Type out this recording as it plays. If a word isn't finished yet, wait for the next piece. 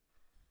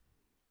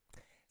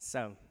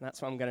So,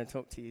 that's what I'm going to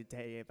talk to you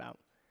today about.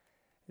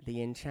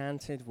 The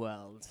enchanted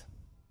world.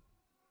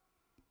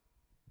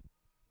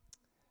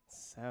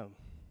 So,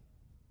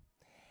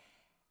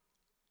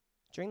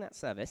 during that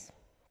service,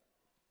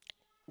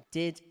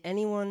 did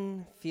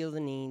anyone feel the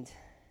need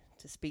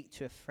to speak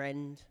to a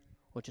friend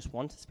or just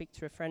want to speak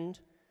to a friend?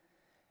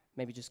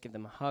 Maybe just give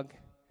them a hug,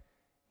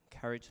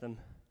 encourage them,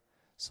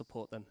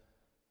 support them,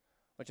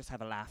 or just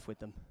have a laugh with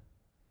them?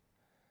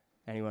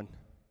 Anyone?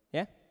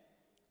 Yeah?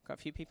 Got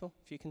a few people,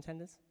 a few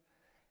contenders.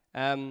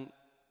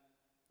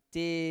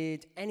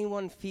 Did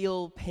anyone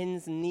feel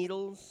pins and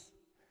needles,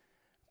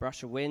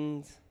 brush of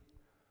wind,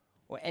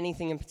 or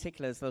anything in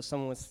particular as though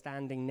someone was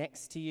standing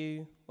next to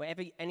you, or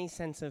any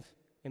sense of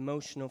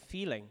emotional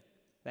feeling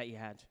that you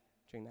had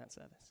during that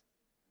service?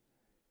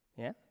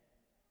 Yeah?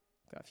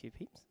 Got a few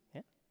peeps?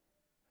 Yeah?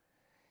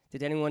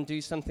 Did anyone do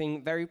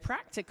something very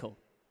practical,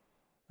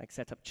 like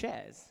set up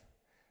chairs,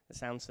 the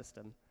sound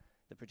system,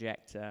 the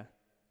projector,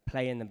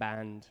 play in the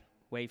band,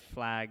 wave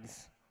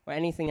flags, or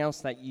anything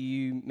else that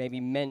you maybe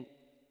meant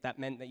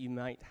that you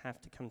might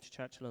have to come to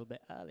church a little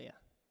bit earlier?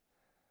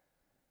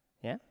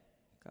 Yeah?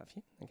 Got a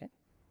few? Okay.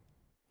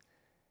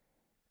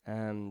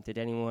 Did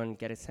anyone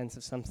get a sense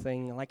of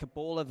something like a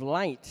ball of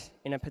light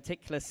in a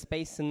particular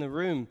space in the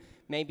room?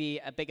 Maybe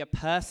a bigger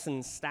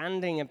person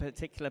standing in a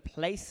particular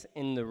place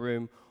in the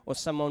room, or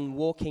someone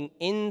walking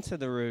into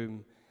the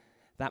room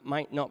that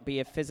might not be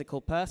a physical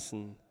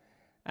person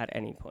at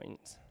any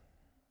point?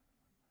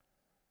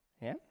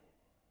 Yeah?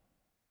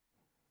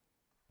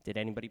 Did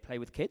anybody play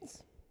with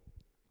kids?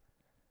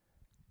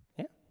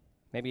 Yeah?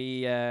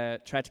 Maybe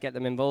try to get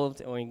them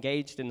involved or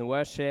engaged in the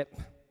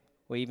worship,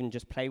 or even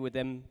just play with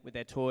them with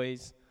their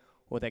toys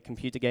or their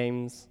computer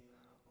games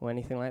or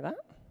anything like that?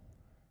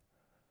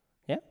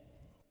 Yeah?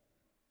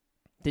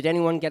 Did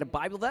anyone get a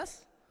Bible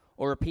verse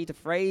or repeat a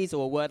phrase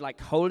or a word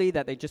like holy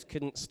that they just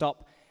couldn't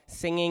stop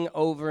singing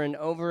over and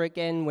over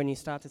again when you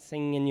started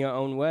singing in your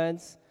own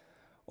words?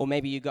 Or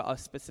maybe you got a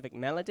specific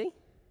melody?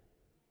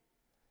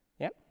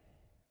 Yeah?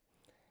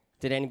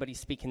 Did anybody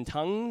speak in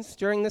tongues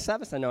during the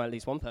service? I know at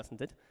least one person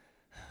did.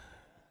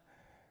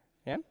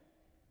 Yeah?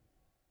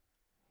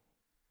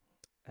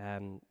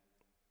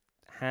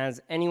 Has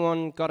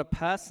anyone got a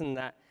person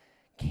that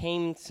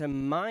came to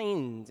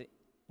mind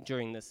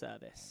during the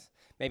service?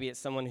 Maybe it's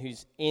someone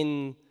who's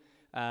in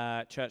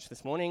church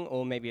this morning,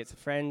 or maybe it's a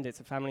friend, it's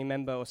a family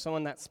member, or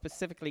someone that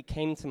specifically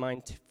came to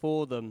mind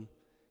for them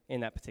in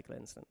that particular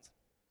instance.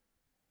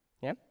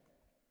 Yeah?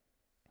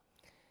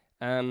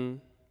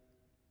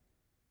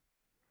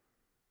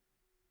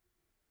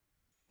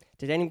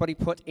 Did anybody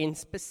put in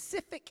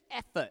specific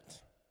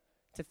effort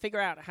to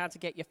figure out how to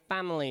get your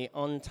family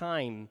on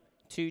time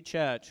to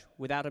church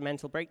without a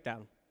mental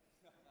breakdown?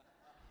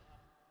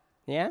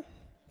 Yeah?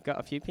 Got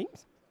a few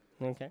peeps?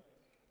 Okay.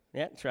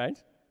 Yeah, tried.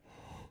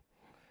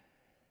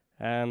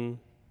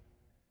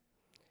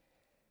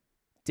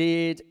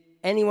 Did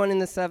anyone in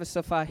the service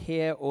so far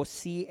hear or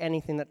see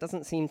anything that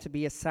doesn't seem to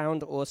be a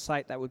sound or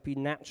sight that would be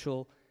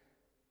natural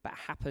but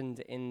happened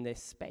in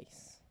this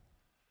space?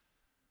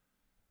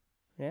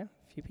 Yeah,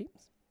 a few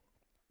peeps.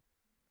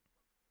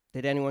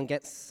 Did anyone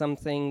get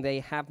something they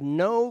have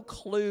no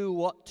clue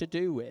what to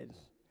do with,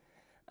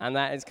 and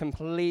that is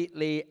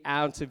completely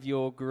out of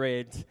your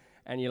grid,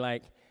 and you're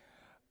like,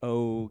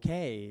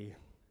 okay,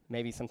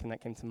 maybe something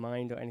that came to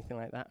mind or anything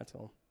like that at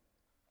all?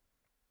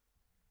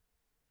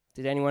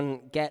 Did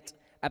anyone get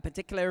a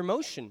particular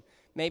emotion?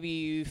 Maybe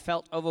you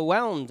felt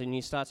overwhelmed and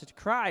you started to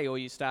cry, or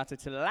you started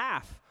to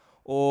laugh,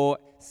 or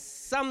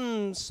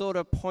some sort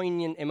of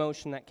poignant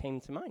emotion that came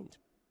to mind.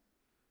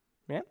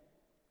 Yeah?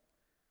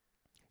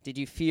 Did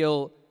you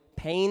feel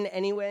pain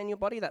anywhere in your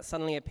body that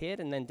suddenly appeared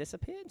and then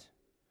disappeared?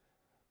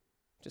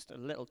 Just a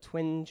little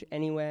twinge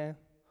anywhere,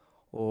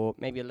 or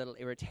maybe a little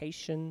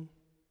irritation?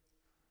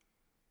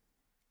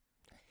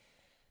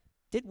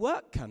 Did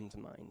work come to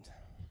mind?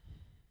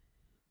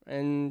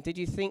 And did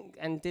you think,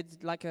 and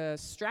did like a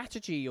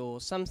strategy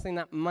or something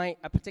that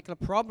a particular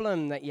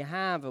problem that you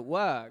have at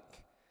work,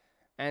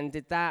 and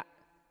did that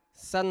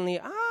suddenly,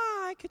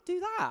 I could do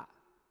that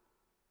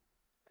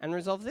and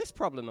resolve this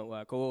problem at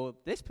work or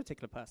this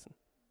particular person?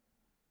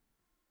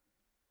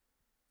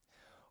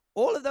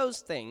 All of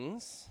those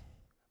things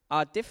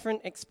are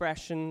different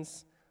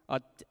expressions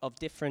of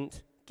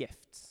different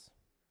gifts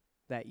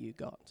that you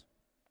got.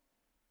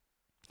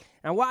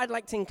 Now, what I'd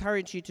like to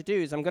encourage you to do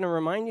is I'm going to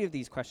remind you of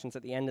these questions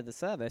at the end of the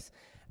service,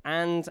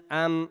 and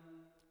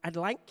I'd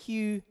like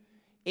you,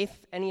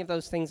 if any of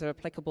those things are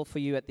applicable for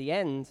you at the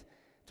end,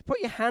 to put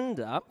your hand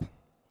up.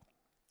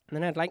 And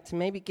then I'd like to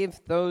maybe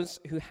give those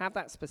who have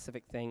that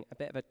specific thing a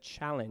bit of a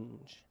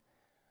challenge.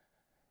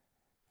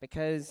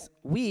 Because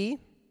we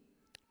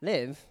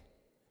live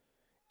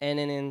in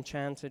an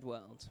enchanted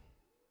world.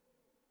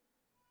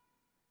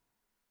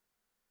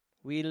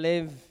 We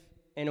live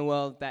in a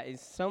world that is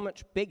so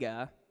much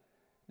bigger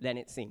than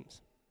it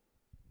seems.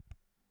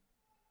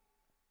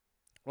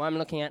 What I'm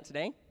looking at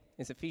today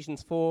is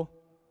Ephesians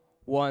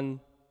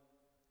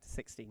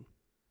 4:1-16.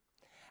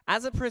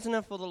 As a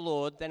prisoner for the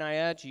Lord, then I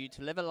urge you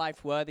to live a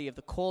life worthy of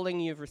the calling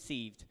you have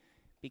received.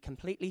 Be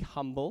completely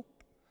humble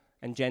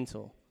and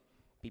gentle.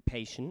 Be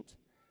patient,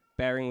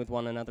 bearing with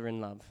one another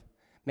in love.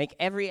 Make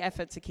every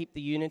effort to keep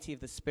the unity of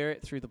the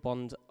Spirit through the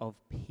bond of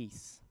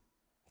peace.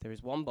 There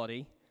is one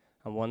body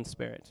and one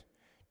Spirit,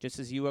 just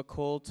as you are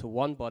called to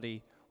one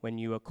body when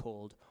you are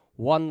called,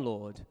 one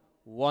Lord,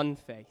 one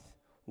faith,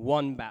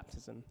 one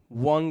baptism,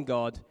 one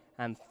God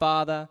and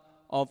Father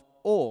of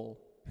all,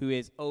 who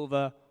is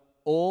over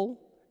all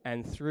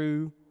and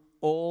through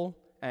all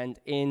and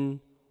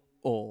in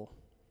all.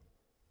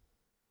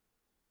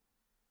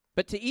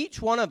 But to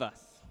each one of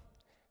us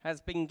has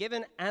been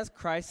given as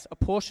Christ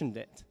apportioned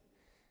it,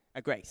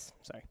 a grace.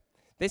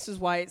 This is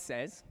why it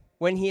says,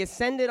 when he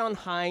ascended on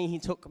high, he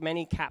took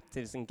many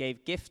captives and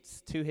gave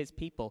gifts to his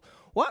people.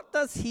 What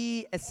does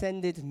he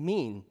ascended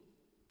mean?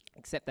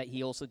 Except that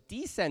he also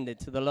descended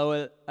to the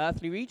lower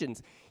earthly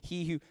regions.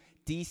 He who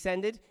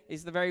descended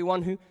is the very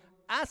one who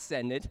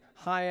ascended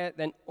higher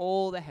than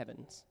all the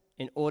heavens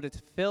in order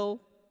to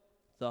fill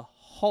the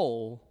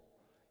whole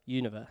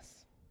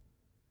universe.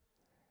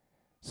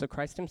 So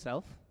Christ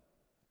himself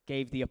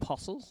gave the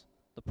apostles,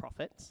 the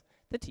prophets,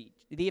 the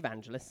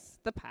evangelists,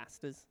 the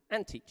pastors,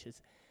 and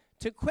teachers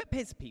to equip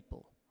his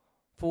people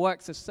for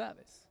works of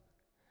service,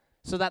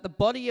 so that the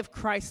body of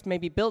Christ may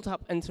be built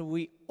up until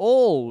we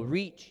all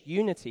reach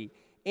unity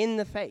in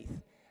the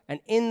faith and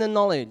in the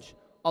knowledge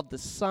of the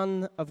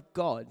Son of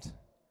God,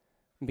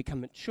 and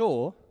become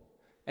mature,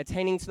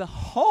 attaining to the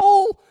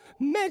whole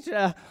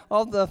measure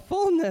of the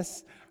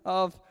fullness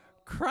of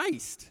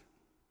Christ.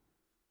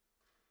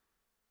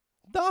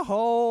 The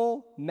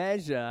whole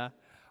measure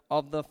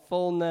of the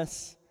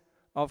fullness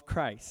of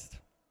Christ.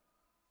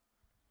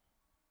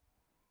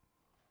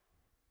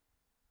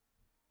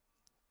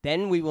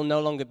 Then we will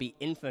no longer be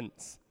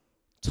infants,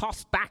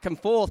 tossed back and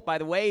forth by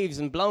the waves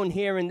and blown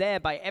here and there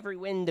by every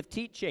wind of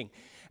teaching,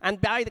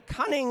 and by the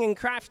cunning and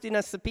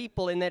craftiness of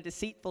people in their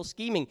deceitful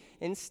scheming.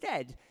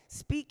 Instead,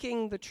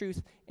 speaking the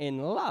truth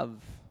in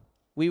love,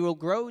 we will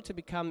grow to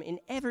become in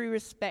every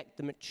respect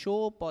the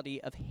mature body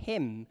of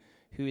him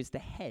who is the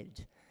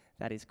head,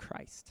 that is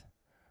Christ.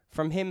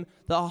 From him,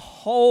 the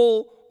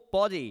whole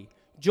body,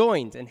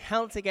 joined and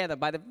held together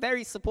by the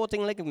very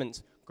supporting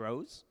ligaments,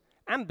 grows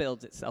and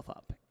builds itself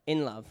up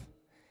in love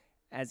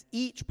as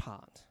each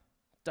part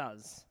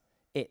does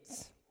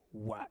its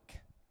work.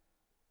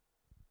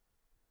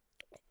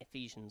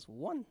 Ephesians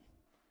 1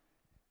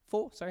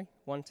 to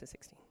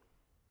 16.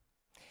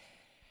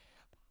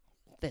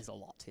 There's a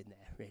lot in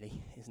there,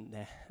 really, isn't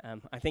there?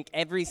 I think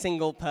every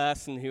single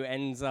person who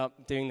ends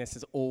up doing this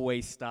has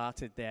always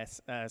started their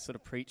sort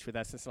of preach with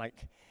us. It's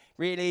like,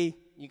 really,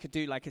 you could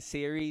do like a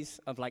series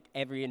of like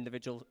every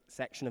individual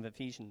section of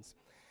Ephesians.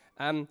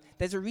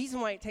 There's a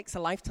reason why it takes a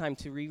lifetime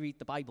to reread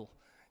the Bible.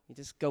 You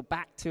just go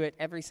back to it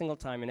every single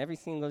time, and every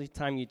single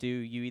time you do,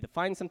 you either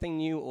find something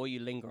new or you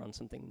linger on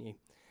something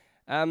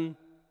new.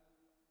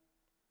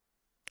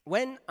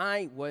 When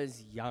I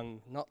was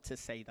young, not to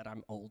say that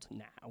I'm old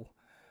now,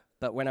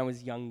 but when I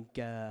was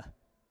younger,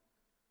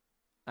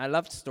 I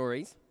loved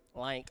stories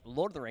like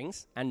Lord of the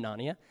Rings and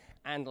Narnia,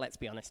 and let's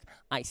be honest,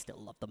 I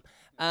still love them.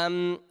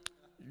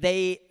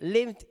 They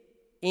lived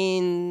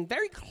in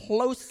very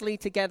closely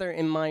together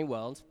in my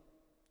world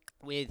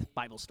with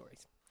Bible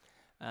stories.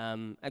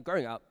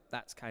 Growing up,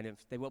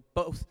 they were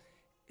both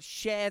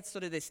shared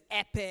sort of this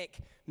epic,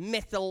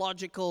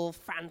 mythological,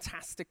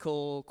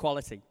 fantastical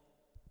quality.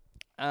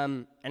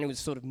 And it was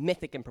sort of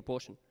mythic in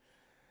proportion.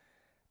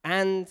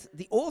 And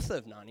the author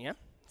of Narnia,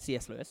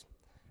 C.S. Lewis,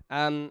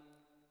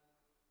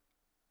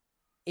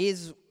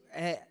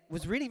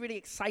 was really, really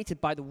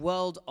excited by the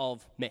world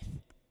of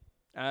myth.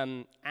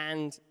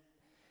 And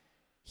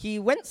he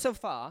went so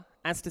far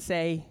as to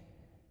say,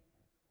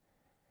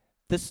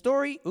 the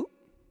story...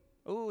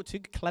 too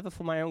clever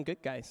for my own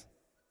good, guys.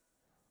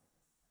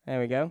 There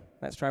we go.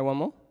 Let's try one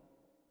more.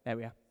 There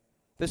we are.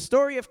 The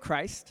story of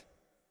Christ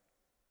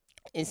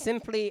is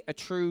simply a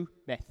true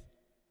myth.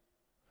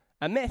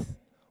 A myth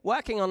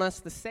working on us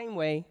the same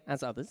way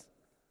as others,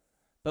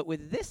 but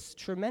with this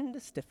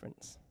tremendous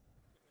difference,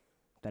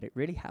 that it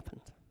really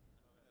happened.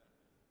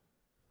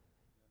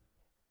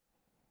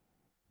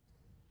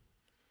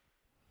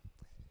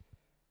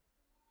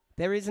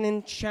 There is an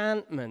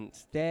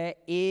enchantment. There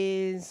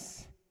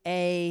is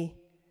a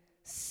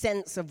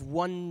sense of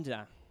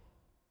wonder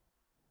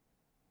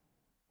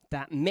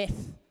that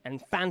myth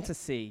and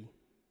fantasy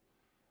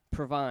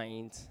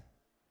provide,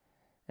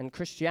 and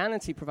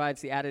Christianity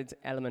provides the added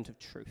element of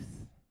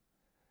truth.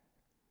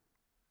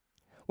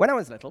 When I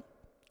was little,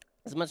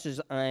 as much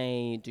as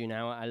I do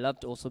now, I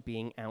loved also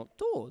being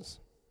outdoors.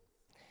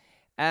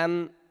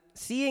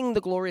 Seeing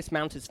the glorious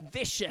mountains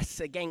vicious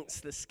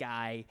against the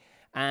sky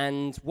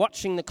and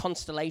watching the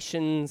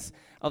constellations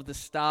of the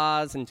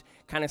stars and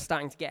kind of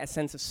starting to get a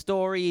sense of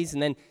stories,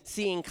 and then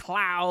seeing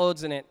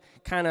clouds and it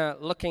kind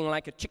of looking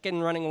like a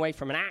chicken running away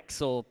from an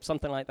axe or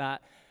something like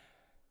that,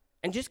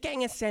 and just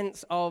getting a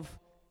sense of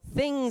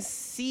things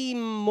seem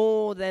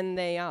more than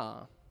they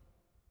are.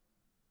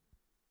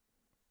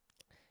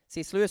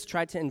 C.S. Lewis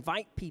tried to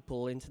invite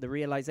people into the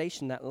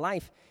realization that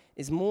life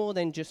is more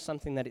than just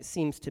something that it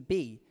seems to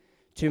be,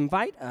 to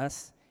invite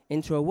us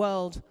into a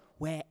world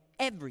where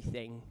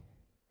everything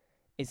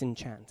is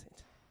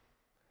enchanted.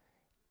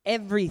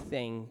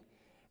 Everything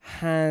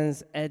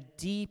has a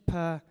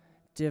deeper,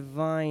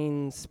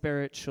 divine,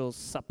 spiritual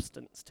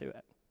substance to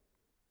it.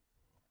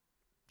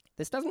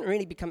 This doesn't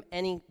really become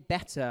any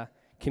better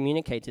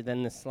communicated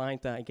than the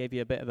slide that I gave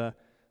you a bit of a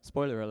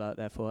spoiler alert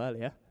there for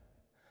earlier.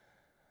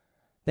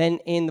 Then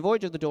in The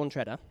Voyage of the Dawn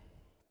Treader,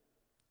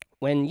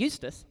 when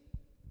Eustace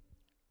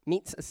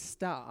meets a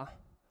star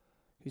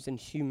who's in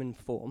human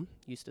form,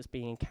 Eustace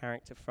being a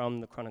character from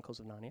the Chronicles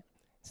of Narnia, it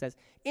says,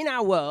 "In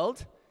our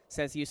world,"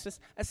 says Eustace,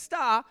 "a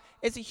star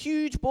is a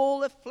huge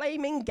ball of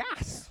flaming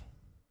gas."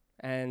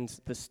 And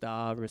the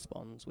star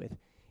responds with,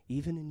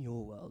 "Even in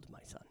your world,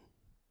 my son,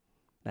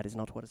 that is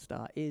not what a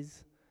star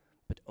is,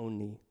 but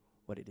only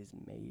what it is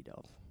made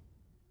of."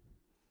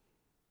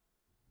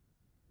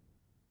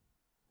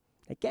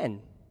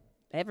 Again,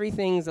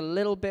 everything's a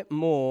little bit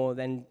more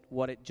than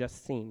what it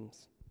just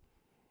seems.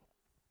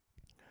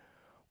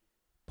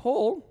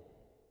 Paul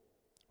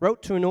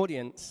wrote to an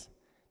audience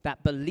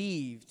that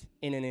believed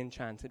in an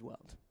enchanted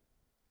world.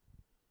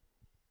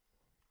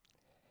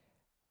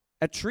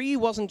 A tree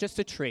wasn't just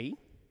a tree.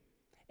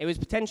 It was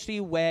potentially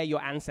where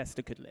your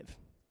ancestor could live.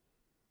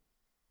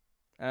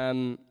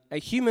 A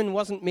human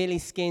wasn't merely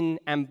skin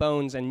and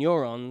bones and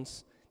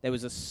neurons. There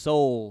was a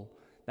soul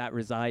that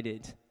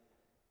resided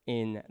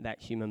in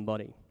that human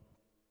body.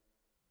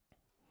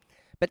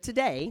 But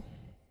today,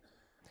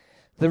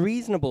 the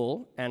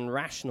reasonable and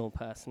rational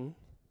person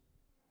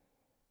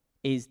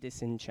is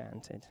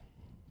disenchanted.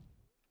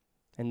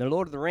 In The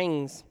Lord of the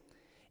Rings,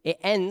 it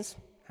ends,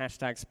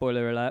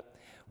 #spoiler alert,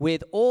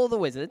 with all the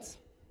wizards,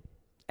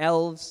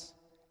 elves,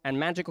 and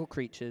magical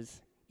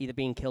creatures either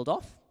being killed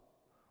off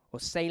or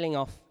sailing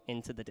off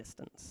into the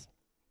distance.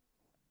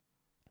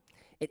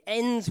 It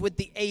ends with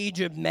the age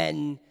of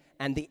men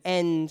and the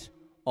end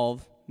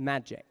of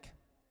magic.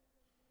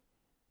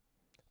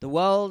 The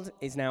world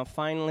is now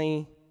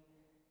finally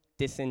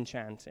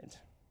disenchanted.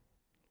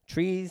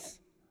 Trees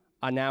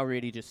are now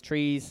really just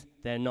trees.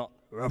 They're not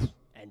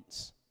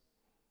ents.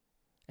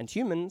 And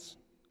humans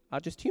are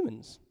just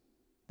humans.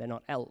 They're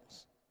not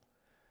elves.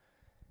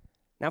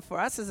 Now, for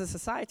us as a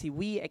society,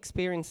 we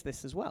experience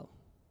this as well.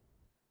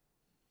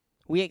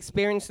 We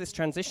experience this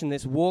transition,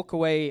 this walk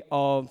away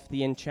of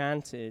the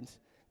enchanted,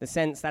 the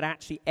sense that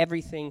actually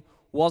everything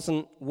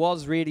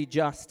was really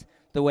just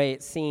the way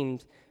it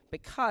seemed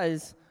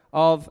because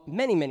of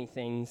many, many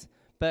things,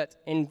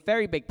 but in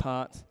very big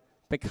part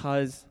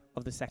because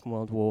of the Second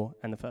World War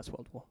and the First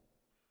World War.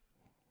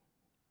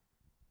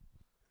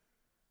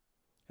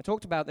 I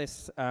talked about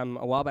this a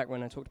while back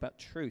when I talked about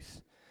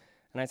truth,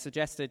 and I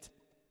suggested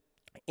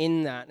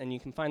in that, and you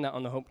can find that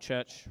on the Hope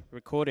Church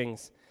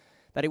recordings,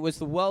 that it was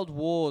the world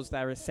wars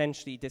that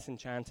essentially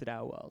disenchanted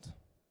our world.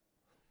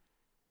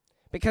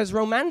 Because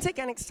romantic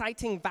and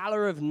exciting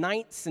valor of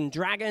knights and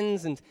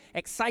dragons and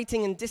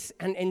exciting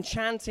and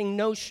enchanting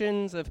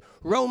notions of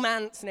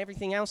romance and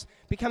everything else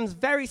becomes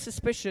very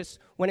suspicious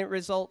when it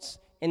results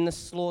in the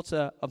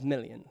slaughter of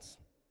millions.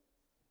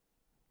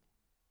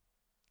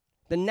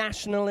 The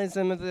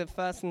nationalism of the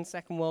First and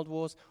Second World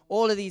Wars,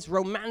 all of these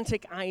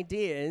romantic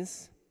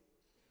ideas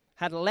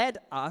had led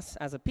us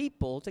as a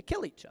people to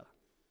kill each other.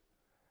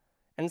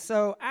 And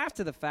so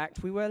after the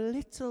fact, we were a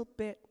little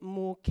bit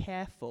more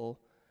careful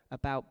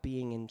about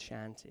being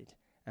enchanted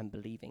and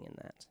believing in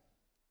that.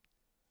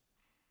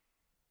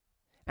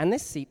 And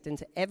this seeped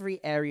into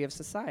every area of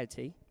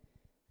society,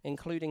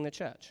 including the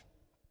church.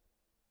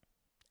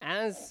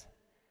 As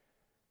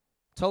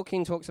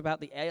Tolkien talks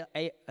about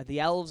the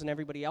elves and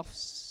everybody else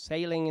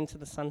sailing into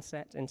the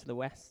sunset, into the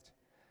west,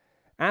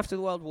 after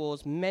the world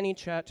wars, many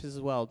churches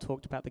as well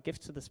talked about the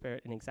gifts of the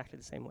Spirit in exactly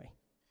the same way.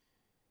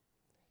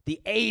 The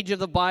age of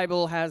the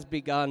Bible has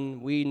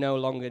begun. We no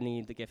longer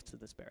need the gifts of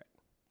the Spirit.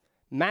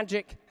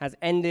 Magic has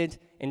ended.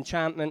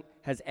 Enchantment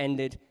has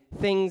ended.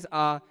 Things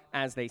are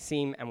as they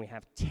seem, and we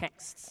have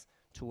texts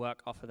to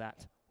work off of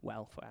that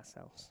well for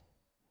ourselves.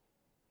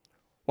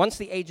 Once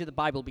the age of the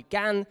Bible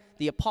began,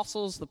 the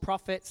apostles, the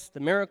prophets, the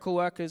miracle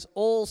workers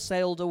all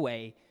sailed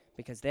away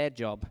because their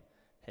job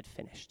had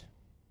finished.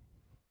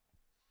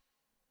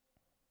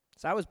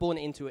 So I was born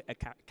into a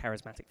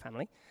charismatic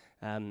family.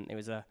 It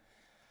was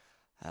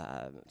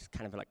just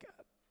kind of like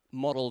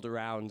modeled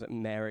around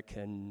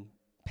American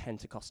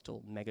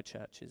Pentecostal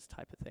megachurches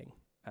type of thing.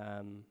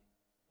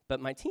 But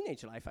my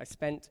teenage life I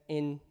spent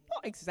in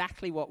not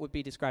exactly what would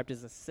be described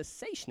as a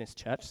cessationist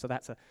church, so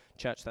that's a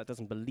church that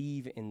doesn't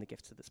believe in the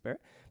gifts of the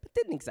Spirit, but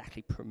didn't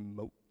exactly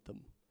promote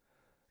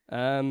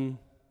them.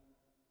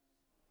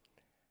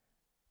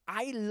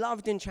 I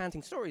loved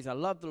enchanting stories. I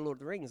loved The Lord of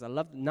the Rings. I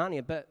loved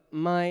Narnia, but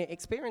my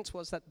experience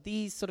was that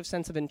these sort of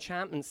sense of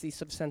enchantments, these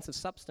sort of sense of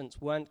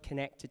substance weren't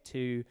connected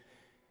to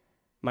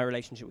my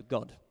relationship with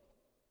God.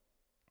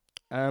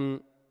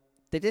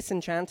 The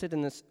disenchanted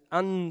in this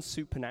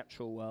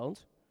unsupernatural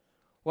world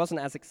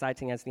wasn't as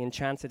exciting as the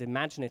enchanted,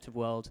 imaginative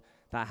world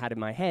that I had in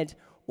my head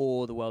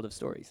or the world of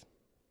stories.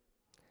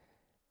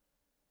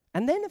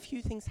 And then a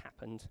few things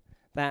happened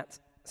that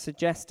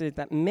suggested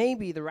that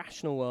maybe the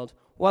rational world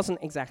wasn't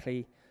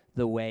exactly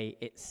the way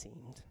it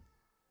seemed.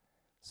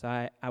 So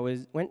I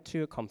went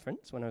to a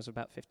conference when I was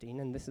about 15,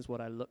 and this is what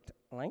I looked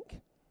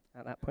like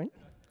at that point.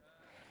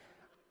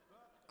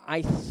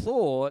 I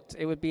thought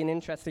it would be an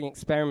interesting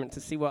experiment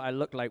to see what I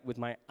looked like with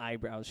my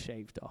eyebrows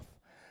shaved off.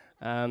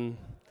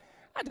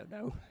 I don't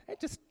know.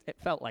 It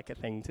felt like a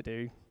thing to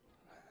do.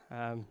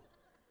 So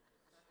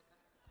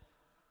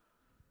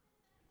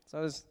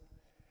I was,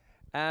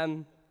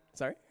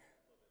 sorry?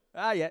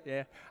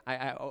 Yeah.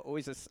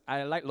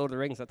 I like Lord of the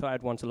Rings. I thought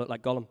I'd want to look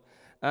like Gollum.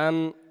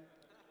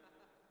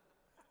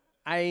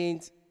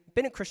 I'd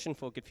been a Christian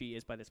for a good few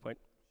years by this point.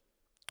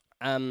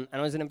 And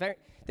I was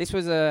this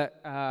was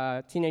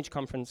a teenage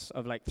conference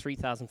of like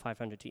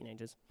 3,500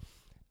 teenagers.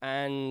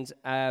 And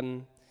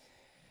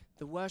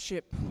the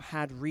worship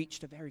had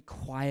reached a very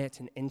quiet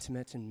and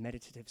intimate and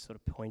meditative sort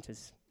of point,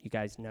 as you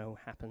guys know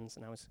happens.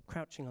 And I was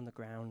crouching on the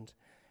ground,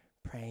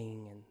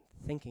 praying and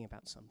thinking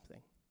about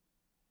something.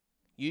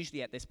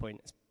 Usually at this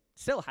point, it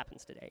still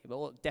happens today, but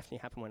it definitely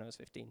happened when I was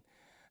 15.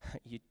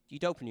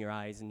 You'd open your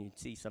eyes and you'd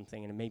see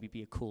something, and it maybe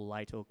be a cool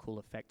light or a cool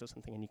effect or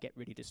something, and you get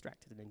really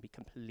distracted and then be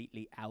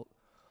completely out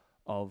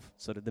of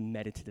sort of the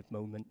meditative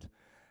moment.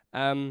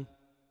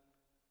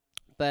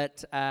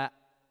 But out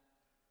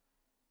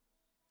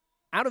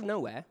of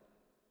nowhere,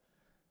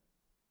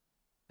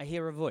 I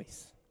hear a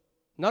voice.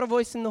 Not a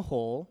voice in the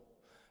hall,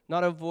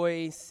 not a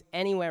voice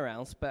anywhere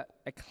else, but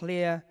a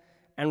clear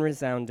and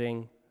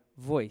resounding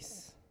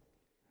voice.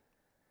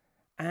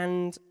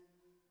 And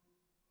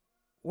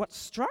what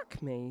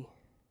struck me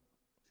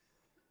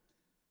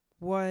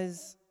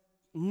was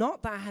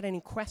not that I had any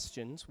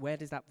questions, where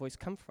does that voice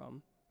come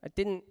from? I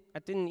didn't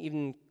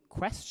even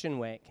question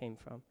where it came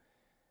from.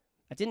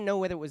 I didn't know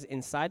whether it was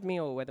inside me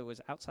or whether it was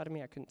outside of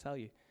me, I couldn't tell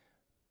you.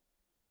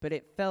 But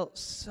it felt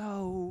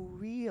so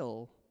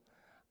real,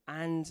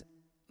 and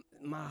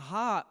my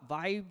heart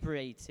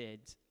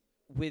vibrated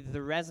with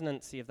the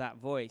resonancy of that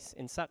voice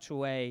in such a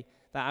way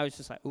that I was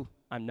just like, ooh,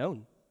 I'm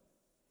known.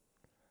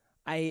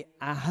 I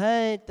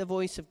heard the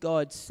voice of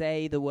God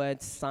say the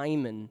word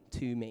Simon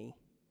to me,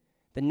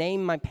 the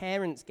name my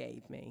parents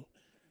gave me.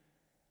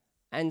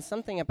 And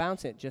something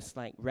about it just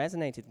like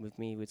resonated with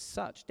me with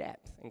such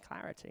depth and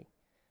clarity.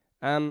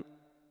 I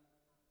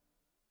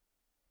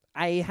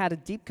had a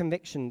deep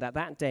conviction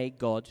that day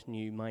God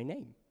knew my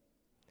name.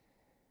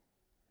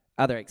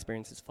 Other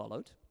experiences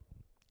followed.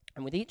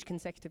 And with each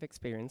consecutive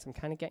experience, I'm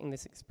kind of getting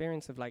this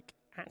experience of like,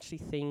 actually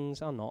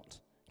things are not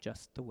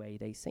just the way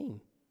they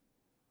seem.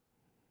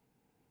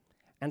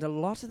 And a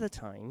lot of the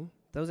time,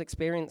 those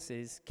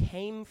experiences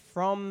came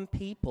from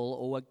people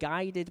or were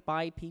guided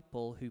by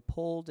people who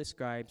Paul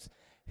describes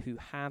who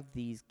have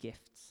these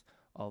gifts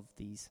of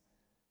this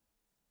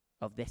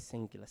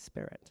singular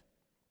spirit.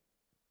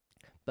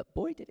 But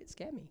boy, did it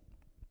scare me.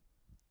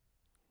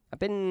 I've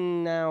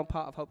been now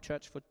part of Hope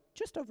Church for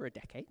just over a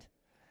decade.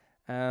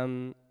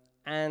 And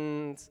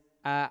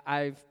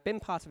I've been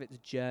part of its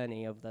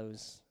journey of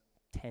those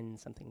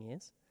 10-something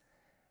years.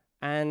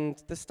 And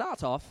to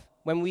start off,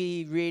 when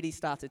we really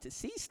started to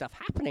see stuff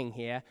happening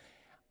here,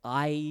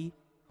 I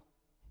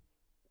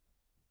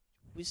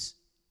was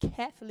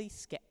carefully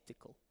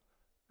skeptical.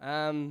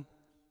 I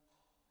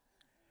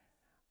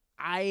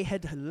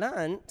had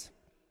learnt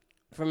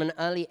from an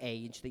early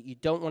age that you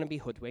don't want to be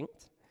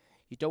hoodwinked,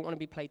 you don't want to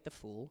be played the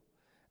fool,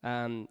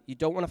 you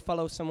don't want to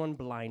follow someone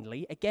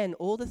blindly. Again,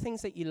 all the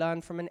things that you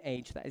learn from an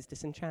age that is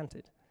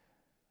disenchanted.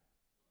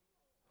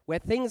 Where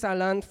things I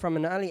learned from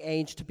an early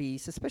age to be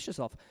suspicious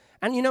of.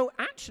 And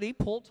actually,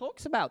 Paul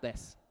talks about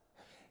this.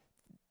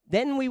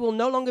 Then we will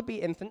no longer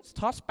be infants,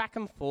 tossed back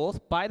and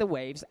forth by the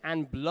waves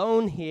and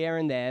blown here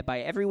and there by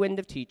every wind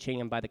of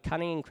teaching and by the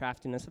cunning and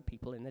craftiness of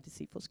people in their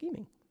deceitful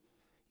scheming.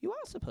 You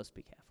are supposed to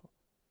be careful.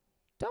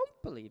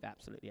 Don't believe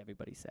absolutely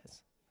everybody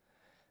says.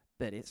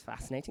 But it's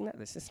fascinating that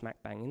this is smack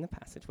bang in the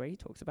passage where he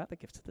talks about the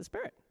gifts of the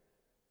Spirit.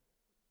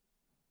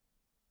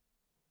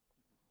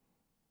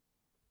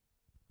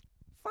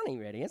 Funny,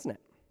 really, isn't it?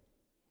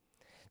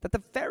 That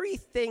the very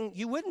thing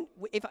you wouldn't,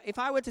 if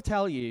I were to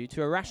tell you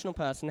to a rational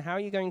person, how are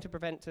you going to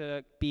prevent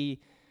to be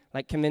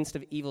like convinced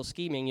of evil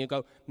scheming? You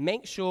go,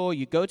 make sure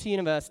you go to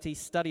university,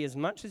 study as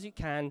much as you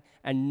can,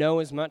 and know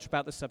as much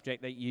about the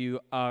subject that you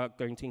are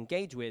going to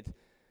engage with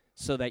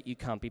so that you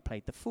can't be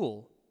played the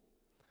fool.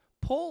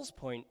 Paul's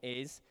point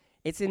is,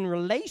 it's in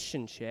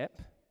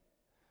relationship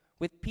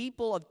with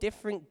people of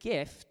different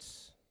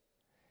gifts.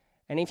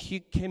 And if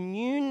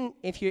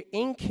you're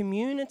in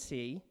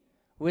community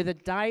with a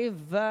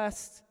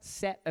diverse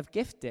set of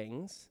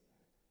giftings,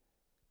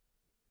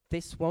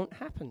 this won't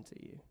happen to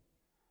you.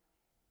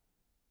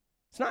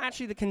 It's not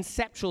actually the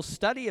conceptual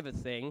study of a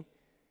thing,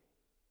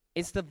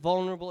 it's the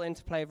vulnerable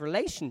interplay of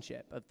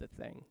relationship of the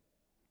thing.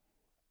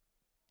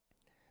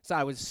 So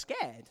I was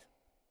scared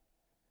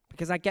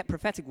because I get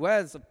prophetic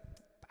words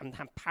and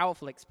have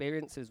powerful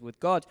experiences with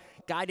God,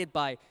 guided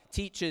by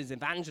teachers,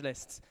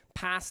 evangelists,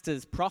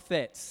 pastors,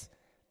 prophets,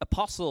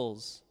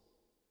 apostles.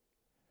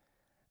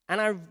 And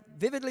I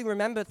vividly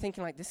remember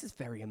thinking, like, this is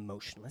very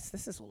emotionless.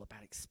 This is all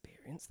about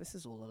experience. This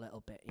is all a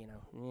little bit,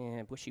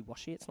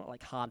 wishy-washy. It's not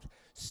like hard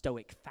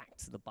stoic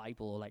facts of the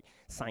Bible or like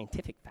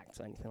scientific facts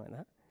or anything like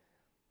that.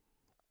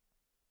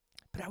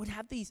 But I would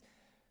have these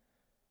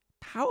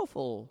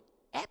powerful,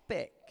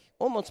 epic,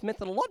 almost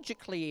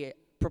mythologically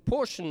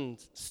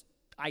proportioned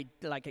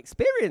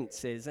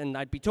experiences, and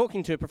I'd be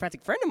talking to a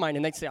prophetic friend of mine,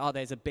 and they'd say, "Oh,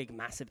 there's a big,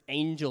 massive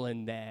angel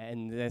in there,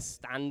 and they're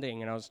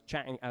standing." And I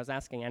was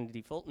asking Andy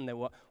D. Fulton, there,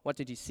 what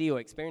did you see or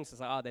experience? I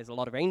was like, "Oh, there's a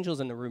lot of angels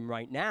in the room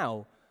right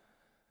now."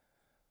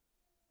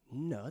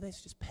 No,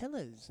 there's just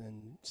pillars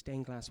and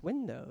stained glass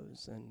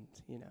windows, and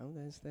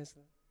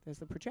there's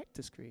the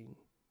projector screen.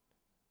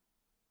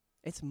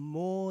 It's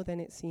more than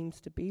it seems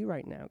to be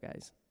right now,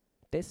 guys.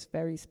 This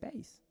very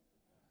space.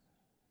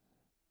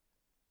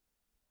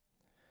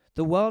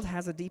 The world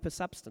has a deeper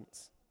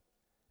substance,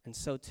 and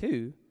so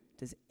too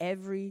does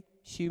every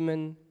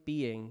human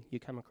being you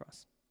come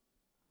across.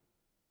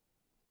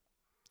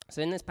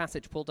 So in this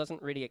passage, Paul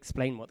doesn't really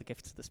explain what the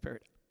gifts of the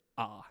Spirit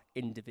are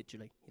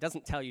individually. He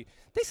doesn't tell you,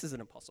 this is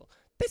an apostle,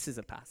 this is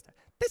a pastor,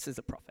 this is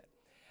a prophet.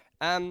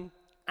 And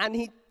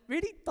he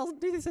really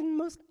doesn't do this in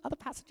most other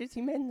passages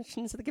he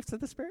mentions the gifts of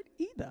the Spirit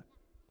either.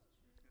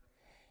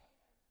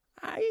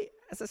 I,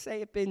 as I say,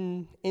 have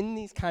been in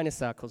these kind of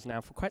circles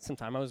now for quite some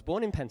time. I was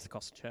born in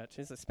Pentecostal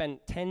churches. I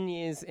spent 10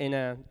 years in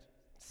a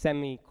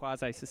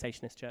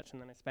semi-quasi-cessationist church,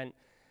 and then I spent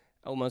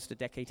almost a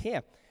decade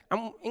here.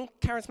 And in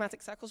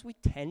charismatic circles, we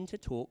tend to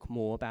talk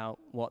more about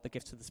what the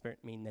gifts of the Spirit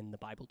mean than the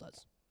Bible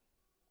does,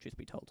 truth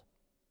be told.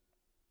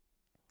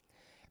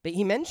 But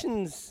he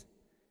mentions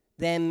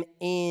them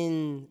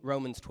in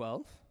Romans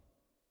 12.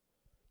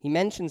 He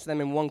mentions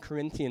them in 1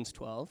 Corinthians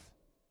 12.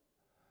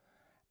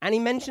 And he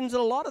mentions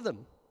a lot of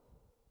them.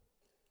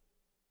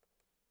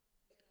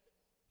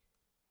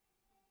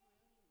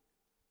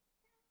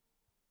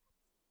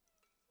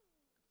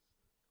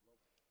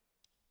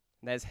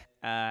 There's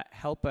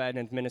helper and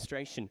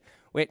administration,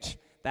 which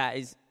that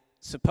is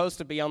supposed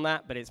to be on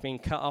that, but it's been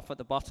cut off at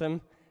the bottom.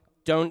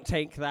 Don't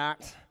take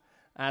that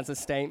as a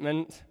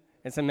statement.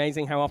 It's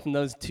amazing how often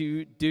those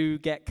two do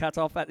get cut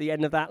off at the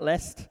end of that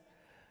list.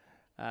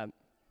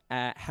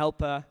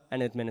 Helper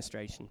and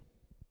administration.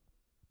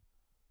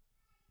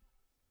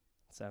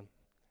 So,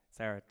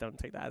 Sarah, don't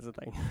take that as a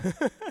thing.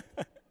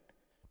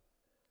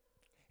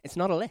 It's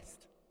not a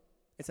list.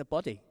 It's a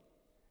body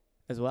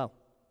as well.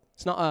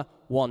 It's not a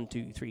 1,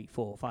 2, 3,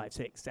 4, 5,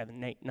 6,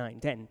 7, 8, 9,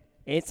 10.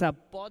 It's a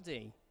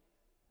body.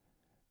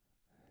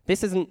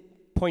 This isn't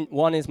point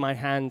 1 is my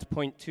hand,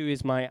 point 2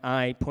 is my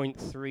eye, point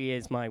 3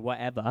 is my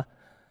whatever.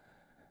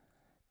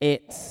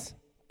 It's,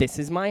 this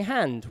is my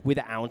hand.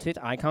 Without it,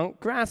 I can't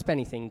grasp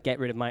anything. Get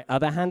rid of my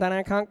other hand and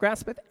I can't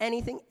grasp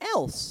anything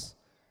else.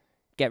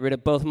 Get rid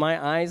of both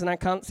my eyes and I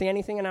can't see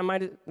anything,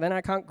 and then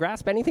I can't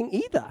grasp anything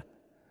either.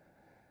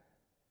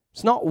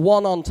 It's not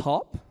one on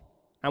top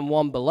and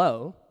one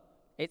below.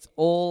 It's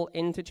all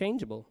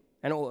interchangeable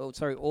and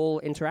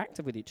all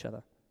interactive with each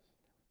other.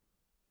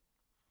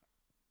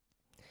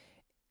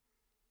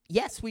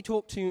 Yes, we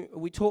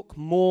talk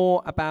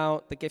more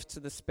about the gifts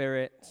of the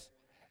Spirit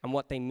and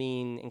what they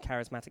mean in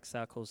charismatic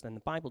circles than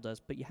the Bible does,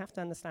 but you have to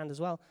understand as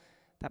well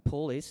that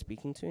Paul is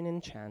speaking to an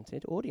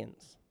enchanted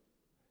audience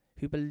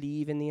who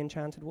believe in the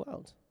enchanted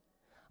world.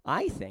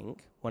 I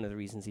think one of the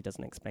reasons he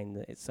doesn't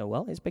explain it so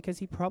well is because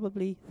he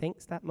probably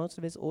thinks that most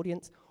of his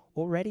audience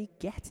already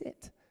get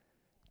it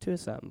to a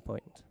certain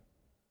point.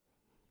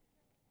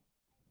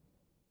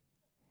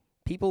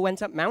 People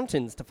went up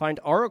mountains to find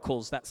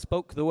oracles that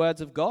spoke the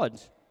words of God.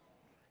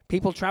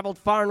 People traveled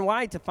far and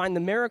wide to find the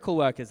miracle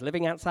workers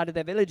living outside of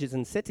their villages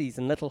and cities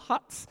and little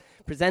huts,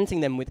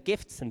 presenting them with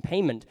gifts and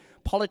payment.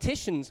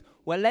 Politicians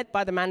were led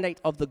by the mandate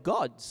of the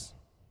gods.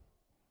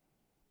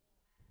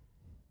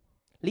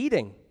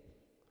 Leading,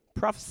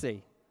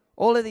 prophecy,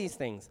 all of these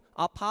things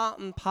are part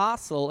and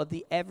parcel of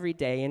the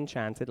everyday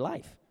enchanted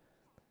life.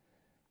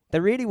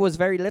 There really was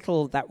very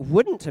little that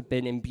wouldn't have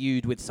been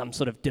imbued with some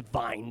sort of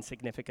divine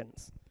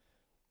significance.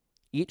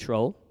 Each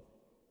role,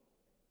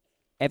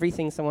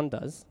 everything someone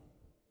does,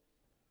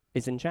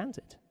 is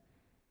enchanted.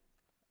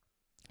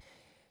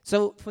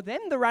 So for them,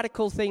 the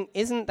radical thing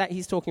isn't that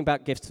he's talking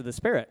about gifts of the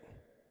Spirit.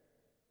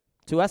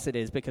 To us it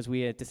is, because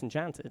we are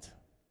disenchanted.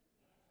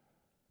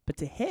 But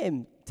to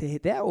him, to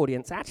their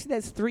audience, actually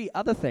there's 3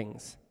 other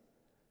things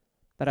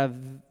that are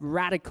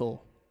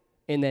radical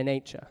in their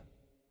nature.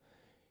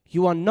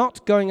 You are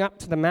not going up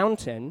to the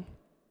mountain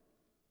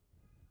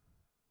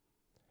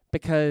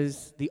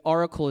because the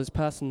oracle is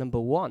person number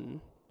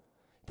 1.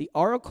 The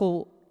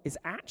oracle is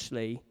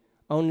actually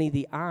only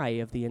the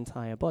eye of the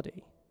entire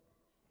body.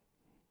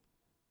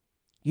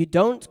 You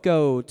don't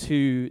go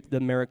to the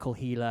miracle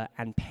healer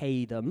and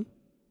pay them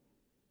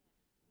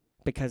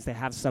because they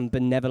have some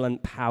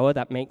benevolent power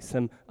that makes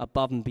them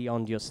above and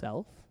beyond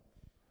yourself.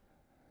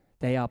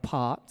 They are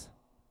part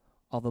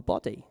of a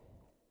body.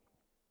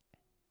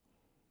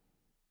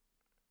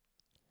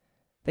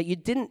 That you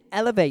didn't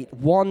elevate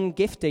one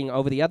gifting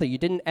over the other. You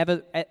didn't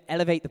ever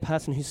elevate the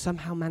person who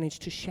somehow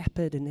managed to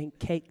shepherd and then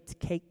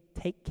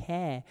take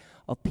care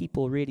of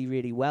people really,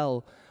 really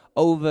well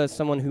over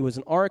someone who was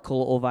an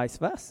oracle or vice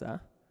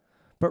versa,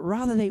 but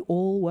rather they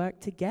all work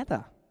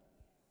together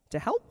to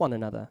help one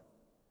another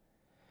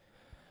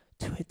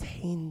to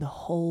attain the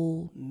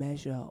whole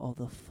measure of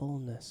the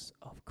fullness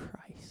of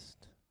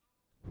Christ.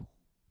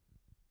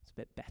 It's a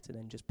bit better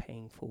than just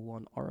paying for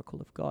one oracle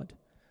of God.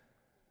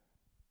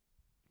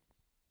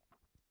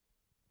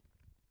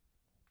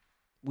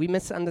 We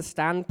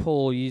misunderstand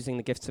Paul using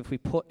the gifts if we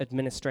put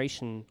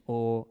administration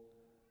or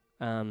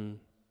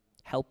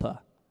helper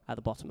at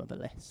the bottom of a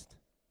list.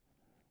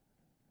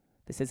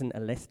 This isn't a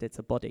list, it's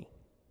a body.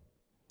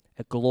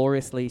 A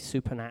gloriously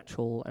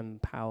supernatural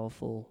and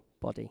powerful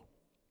body.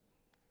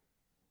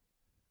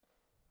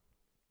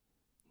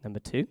 Number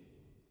 2,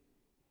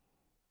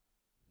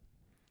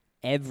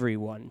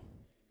 everyone.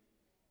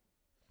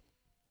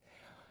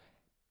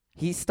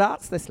 He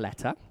starts this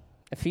letter,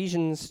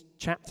 Ephesians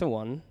chapter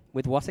 1,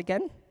 with what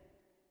again?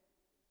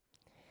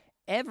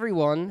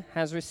 Everyone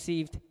has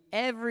received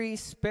every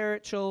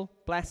spiritual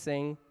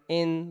blessing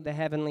in the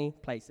heavenly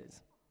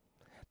places.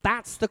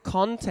 That's the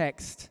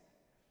context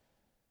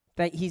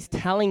that he's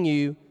telling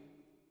you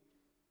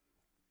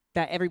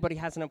that everybody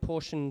has an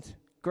apportioned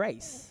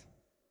grace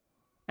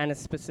and a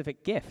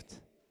specific gift.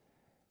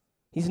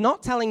 He's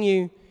not telling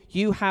you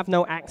you have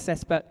no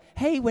access, but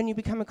hey, when you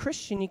become a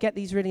Christian, you get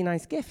these really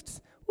nice gifts.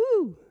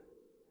 Woo!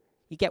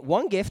 You get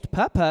one gift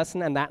per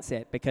person, and that's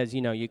it, because,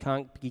 you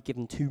can't be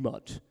given too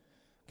much,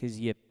 because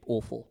you're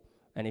awful.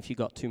 And if you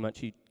got too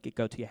much, you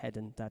go to your head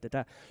and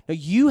da-da-da. No,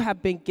 you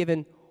have been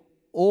given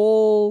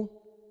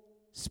all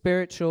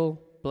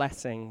spiritual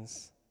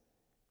blessings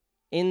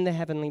in the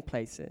heavenly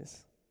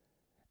places,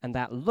 and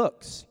that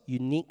looks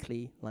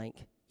uniquely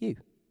like you.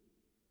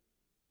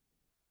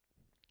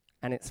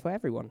 And it's for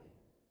everyone,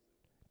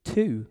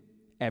 to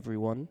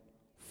everyone,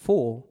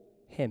 for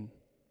him.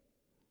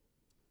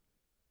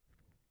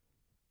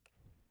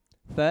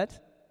 Third,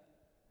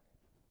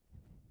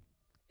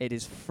 it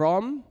is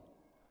from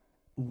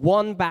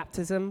one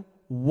baptism,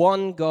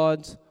 one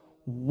God,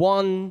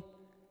 one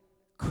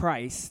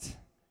Christ,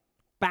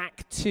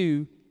 back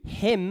to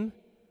him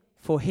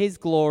for his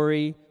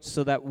glory,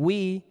 so that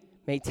we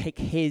may take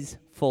his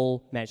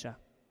full measure.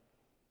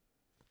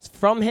 It's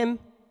from him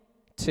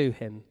to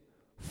him,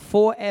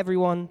 for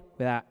everyone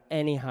without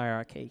any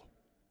hierarchy.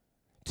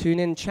 To an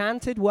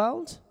enchanted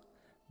world,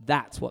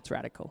 that's what's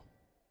radical.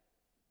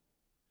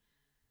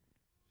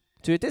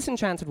 To a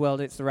disenchanted world,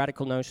 it's the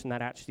radical notion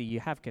that actually you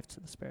have gifts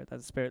of the Spirit, that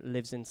the Spirit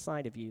lives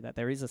inside of you, that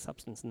there is a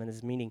substance and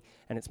there's meaning,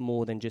 and it's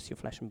more than just your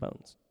flesh and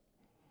bones.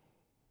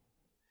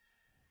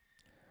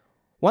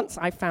 Once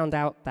I found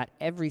out that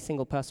every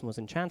single person was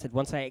enchanted,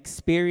 once I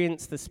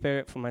experienced the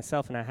Spirit for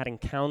myself and I had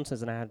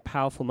encounters and I had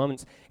powerful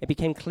moments, it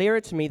became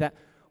clearer to me that,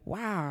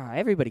 wow,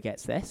 everybody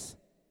gets this.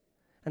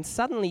 And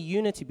suddenly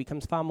unity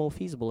becomes far more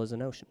feasible as a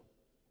notion.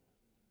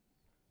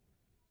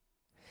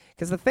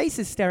 Because the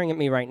faces staring at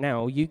me right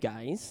now, you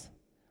guys,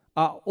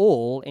 are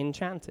all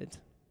enchanted.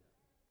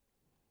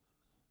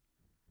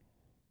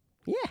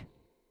 Yeah,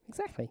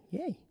 exactly.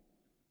 Yay.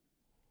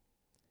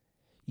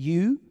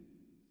 You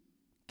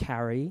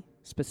carry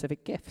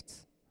specific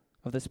gifts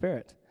of the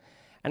Spirit.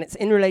 And it's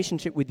in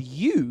relationship with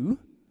you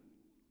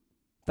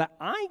that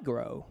I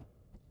grow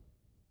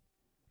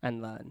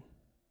and learn.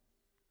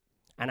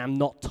 And I'm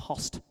not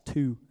tossed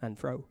to and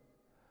fro.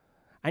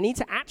 I need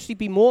to actually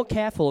be more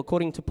careful,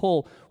 according to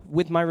Paul,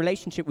 with my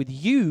relationship with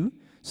you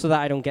so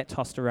that I don't get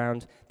tossed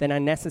around than I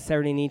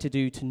necessarily need to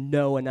do to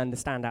know and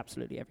understand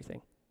absolutely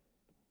everything.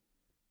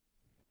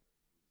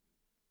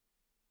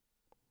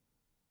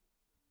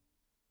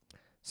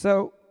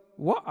 So,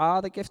 what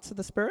are the gifts of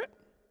the Spirit?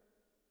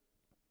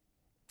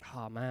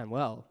 Oh man,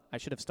 well, I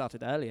should have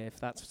started earlier if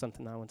that's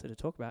something I wanted to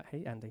talk about.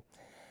 Hey, Andy.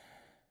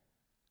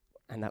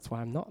 And that's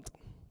why I'm not.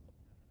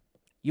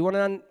 You want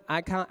to?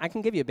 I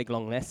can give you a big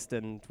long list,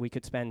 and we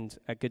could spend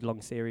a good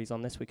long series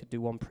on this. We could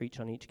do one preach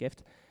on each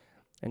gift,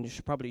 and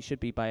it probably should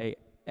be by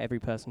every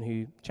person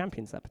who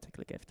champions that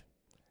particular gift.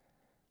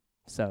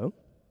 So,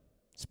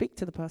 speak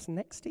to the person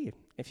next to you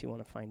if you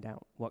want to find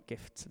out what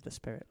gifts of the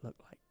Spirit look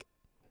like.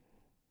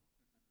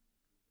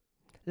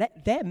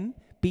 Let them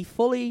be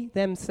fully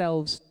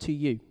themselves to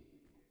you.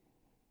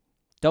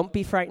 Don't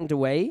be frightened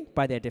away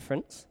by their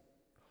difference,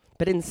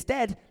 but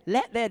instead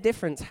let their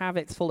difference have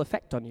its full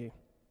effect on you.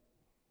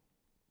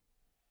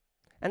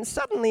 And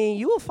suddenly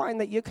you will find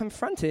that you're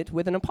confronted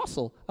with an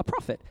apostle, a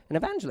prophet, an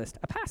evangelist,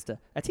 a pastor,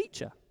 a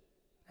teacher,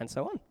 and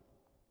so on.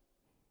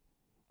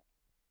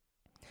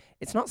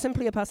 It's not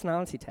simply a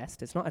personality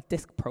test. It's not a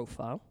disc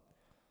profile.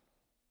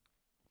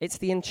 It's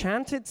the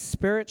enchanted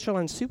spiritual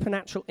and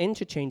supernatural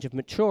interchange of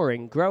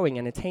maturing, growing,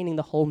 and attaining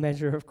the whole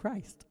measure of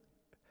Christ.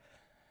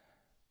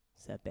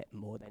 It's a bit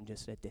more than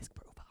just a disc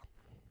profile.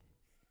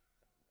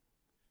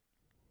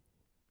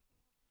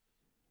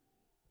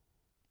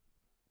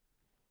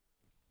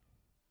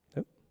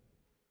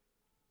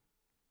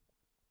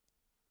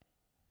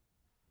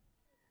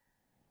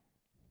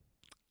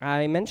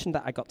 I mentioned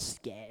that I got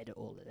scared at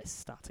all of this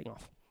starting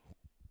off.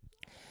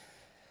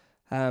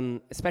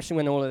 especially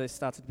when all of this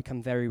started to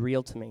become very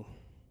real to me.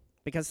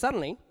 Because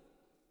suddenly,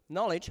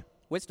 knowledge,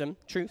 wisdom,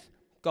 truth,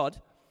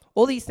 God,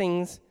 all these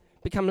things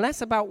become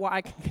less about what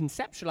I can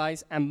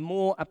conceptualize and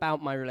more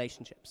about my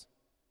relationships.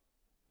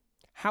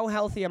 How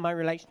healthy are my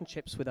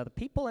relationships with other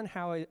people, and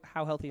how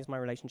healthy is my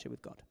relationship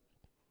with God?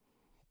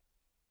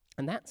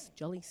 And that's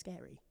jolly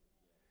scary.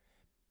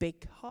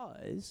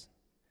 Because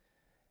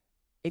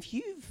if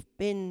you've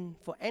been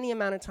for any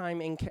amount of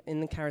time in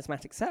the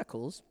charismatic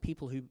circles,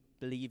 people who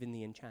believe in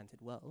the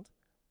enchanted world,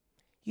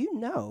 you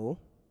know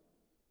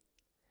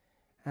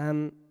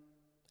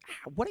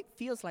what it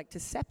feels like to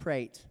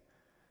separate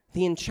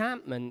the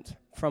enchantment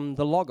from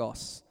the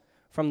logos,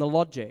 from the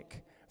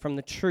logic, from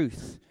the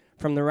truth,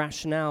 from the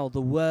rationale, the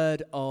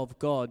word of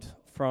God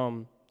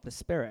from the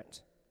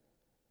Spirit.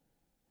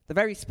 The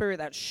very Spirit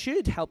that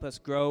should help us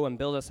grow and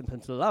build us up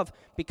into love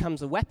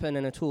becomes a weapon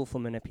and a tool for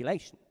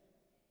manipulation.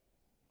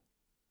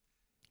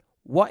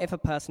 What if a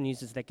person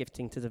uses their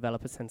gifting to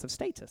develop a sense of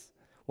status?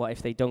 What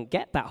if they don't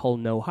get that whole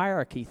no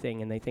hierarchy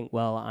thing and they think,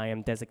 well, I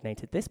am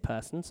designated this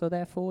person, so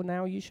therefore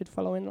now you should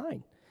follow in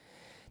line?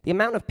 The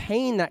amount of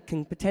pain that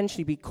can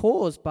potentially be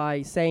caused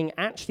by saying,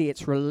 actually,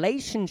 it's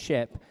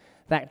relationship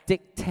that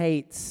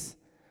dictates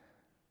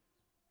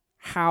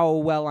how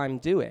well I'm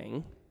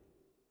doing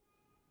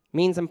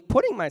means I'm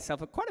putting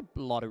myself at quite a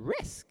lot of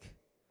risk.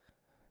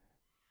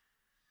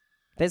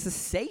 There's a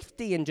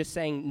safety in just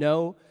saying,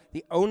 no,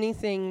 the only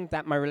thing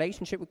that my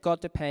relationship with God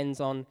depends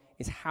on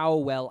is how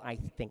well I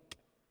think,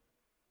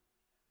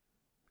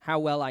 how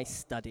well I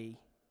study.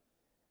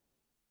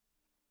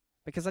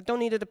 Because I don't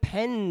need to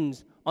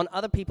depend on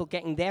other people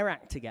getting their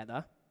act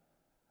together.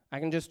 I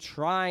can just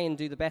try and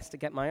do the best to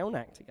get my own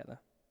act together.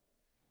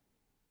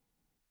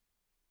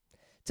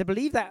 To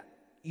believe that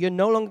you're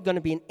no longer going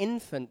to be an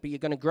infant, but you're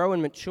going to grow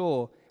and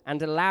mature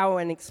and allow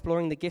and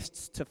exploring the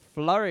gifts to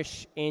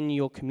flourish in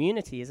your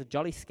community is a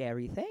jolly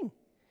scary thing.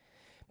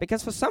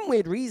 Because for some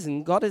weird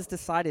reason, God has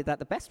decided that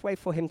the best way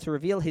for him to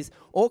reveal his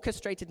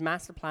orchestrated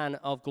master plan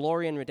of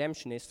glory and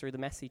redemption is through the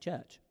messy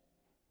church.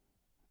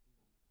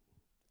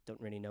 Don't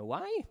really know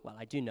why. Well,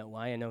 I do know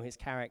why. I know his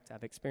character.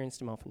 I've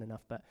experienced him often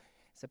enough, but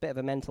it's a bit of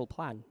a mental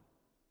plan.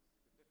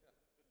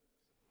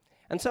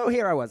 And so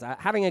here I was,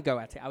 having a go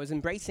at it. I was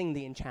embracing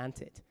the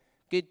Enchanted.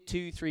 Good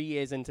 2-3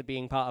 years into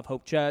being part of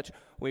Hope Church,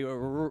 we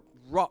were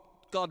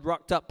God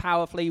rocked up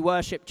powerfully,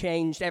 worship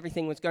changed,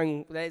 everything was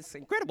going, it's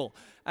incredible.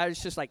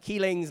 It's just like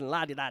healings and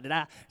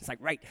la-di-da-da-da. It's like,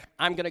 right,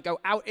 I'm going to go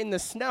out in the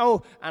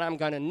snow, and I'm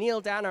going to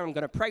kneel down, and I'm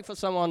going to pray for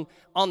someone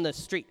on the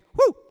street.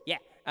 Woo, yeah.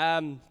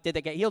 Did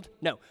they get healed?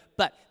 No.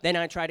 But then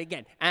I tried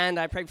again, and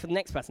I prayed for the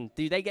next person.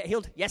 Do they get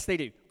healed? Yes, they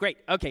do. Great.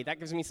 Okay, that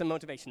gives me some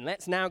motivation.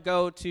 Let's now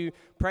go to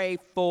pray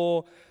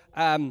for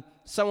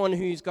someone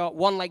who's got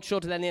one leg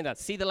shorter than the other.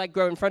 See the leg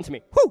grow in front of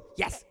me. Whoo!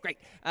 Yes, great.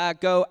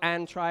 Go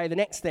and try the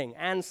next thing,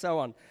 and so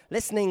on.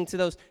 Listening to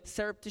those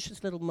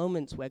surreptitious little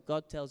moments where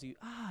God tells you,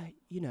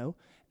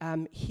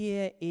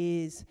 here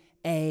is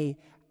a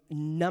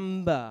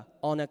number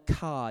on a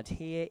card.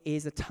 Here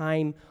is a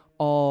time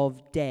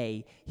of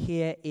day.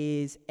 Here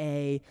is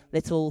a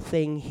little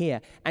thing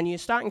here. And you're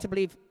starting to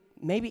believe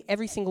maybe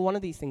every single one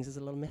of these things is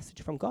a little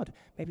message from God.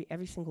 Maybe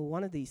every single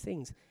one of these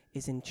things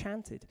is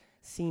enchanted,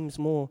 seems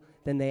more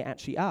than they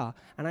actually are.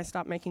 And I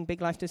start making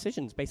big life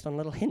decisions based on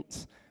little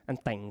hints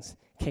and things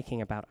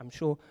kicking about. I'm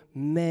sure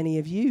many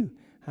of you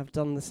have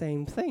done the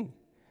same thing.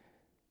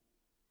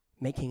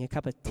 Making a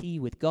cup of tea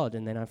with God,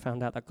 and then I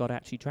found out that God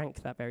actually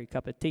drank that very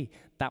cup of tea.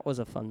 That was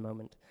a fun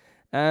moment.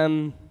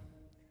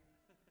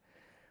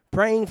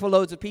 Praying for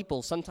loads of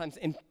people, sometimes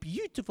in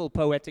beautiful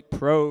poetic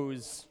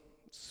prose,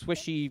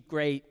 swishy,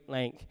 great,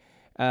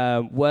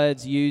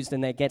 words used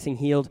and they're getting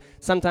healed.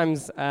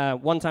 Sometimes,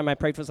 one time I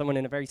prayed for someone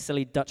in a very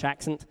silly Dutch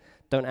accent.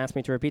 Don't ask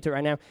me to repeat it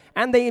right now.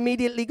 And they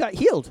immediately got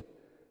healed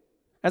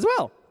as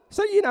well.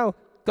 So,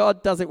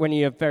 God does it when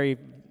you're very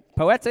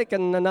poetic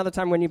and another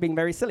time when you're being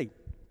very silly.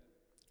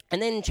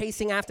 And then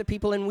chasing after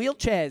people in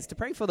wheelchairs to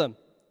pray for them.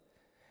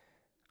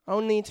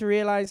 Only to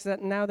realize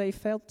that now they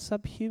felt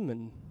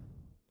subhuman.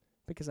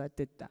 Because I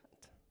did that.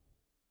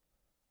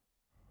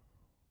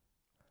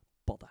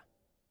 Bother.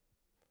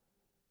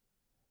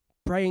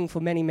 Praying for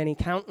many, many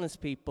countless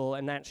people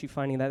and actually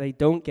finding that they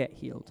don't get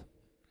healed.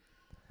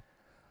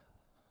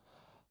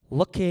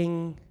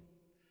 Looking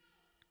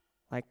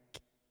like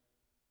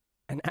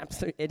an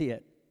absolute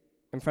idiot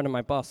in front of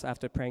my boss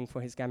after praying for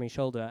his gammy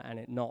shoulder and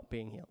it not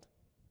being healed.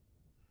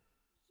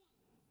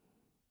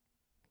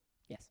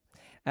 Yes.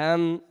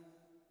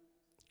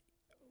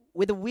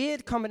 With a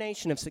weird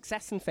combination of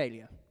success and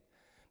failure.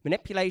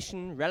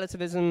 Manipulation,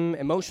 relativism,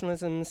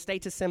 emotionalism,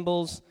 status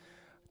symbols.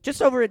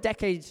 Just over a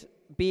decade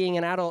being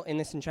an adult in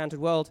this enchanted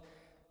world,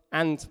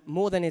 and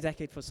more than a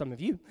decade for some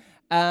of you.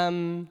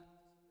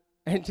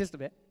 Just a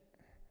bit.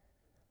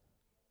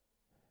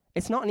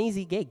 It's not an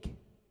easy gig.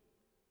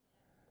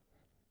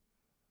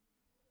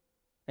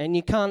 And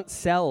you can't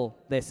sell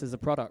this as a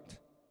product.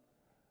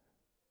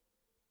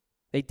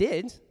 They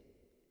did.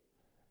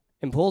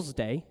 In Paul's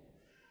day,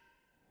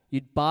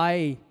 you'd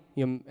buy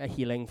a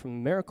healing from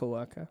a miracle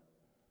worker.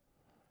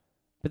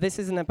 But this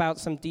isn't about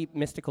some deep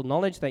mystical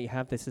knowledge that you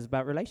have. This is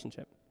about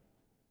relationship.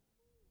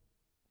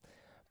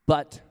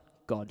 But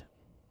God.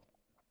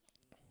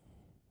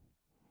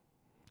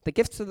 The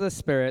gifts of the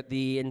Spirit,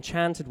 the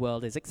enchanted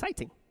world, is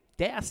exciting.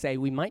 Dare I say,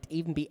 we might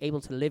even be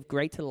able to live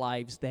greater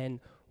lives than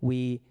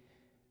we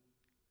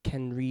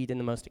can read in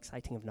the most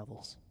exciting of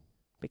novels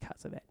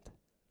because of it.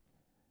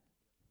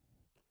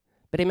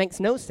 But it makes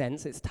no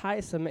sense, it's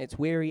tiresome, it's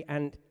weary,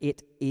 and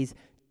it is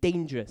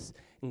dangerous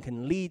and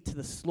can lead to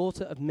the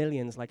slaughter of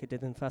millions like it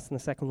did in the First and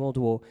the Second World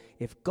War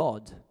if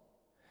God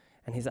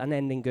and his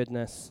unending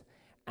goodness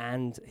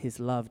and his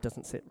love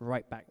doesn't sit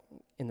right back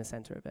in the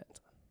center of it.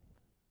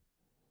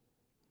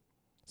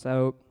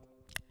 So,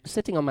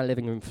 sitting on my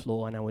living room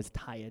floor and I was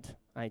tired.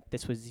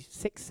 This was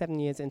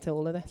 6-7 years into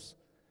all of this.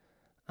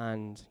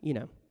 And,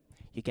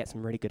 you get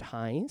some really good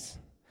highs.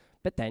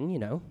 But then,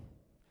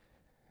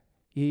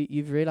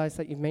 you've realized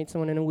that you've made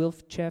someone in a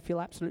wheelchair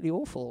feel absolutely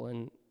awful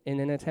and in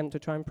an attempt to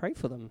try and pray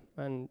for them.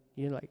 And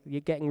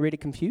you're getting really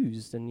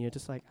confused and you're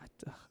just like, I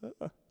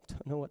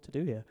don't know what to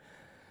do here.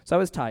 So I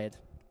was tired.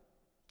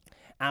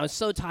 I was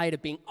so tired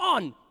of being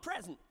on,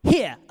 present,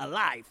 here,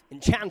 alive,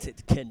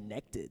 enchanted,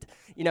 connected.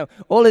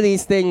 All of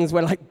these things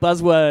were like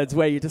buzzwords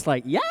where you're just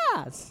like,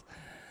 yes.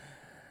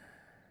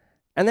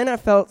 And then I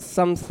felt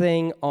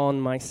something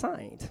on my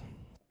side.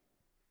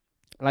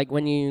 Like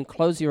when you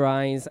close your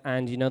eyes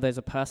and there's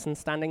a person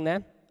standing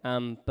there,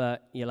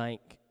 but you're like,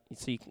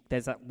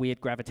 there's that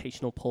weird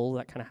gravitational pull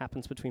that kind of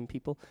happens between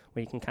people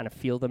where you can kind of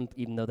feel them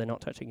even though they're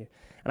not touching you.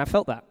 And I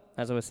felt that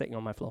as I was sitting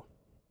on my floor.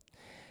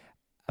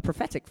 A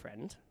prophetic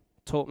friend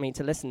taught me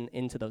to listen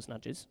into those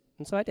nudges,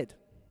 and so I did.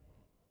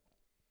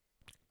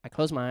 I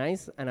closed my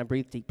eyes and I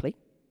breathed deeply.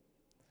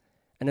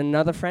 And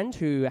another friend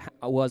who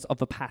was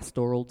of a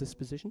pastoral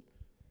disposition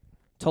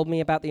told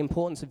me about the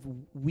importance of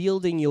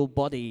wielding your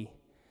body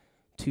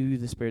to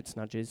the Spirit's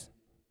nudges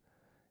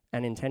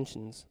and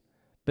intentions,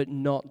 but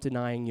not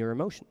denying your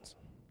emotions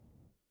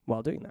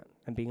while doing that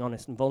and being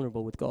honest and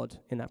vulnerable with God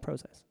in that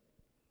process.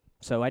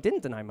 So I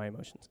didn't deny my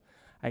emotions.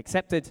 I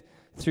accepted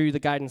through the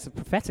guidance of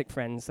prophetic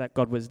friends that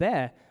God was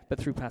there, but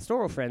through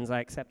pastoral friends,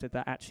 I accepted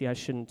that actually I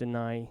shouldn't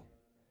deny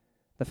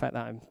the fact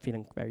that I'm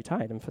feeling very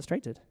tired and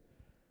frustrated.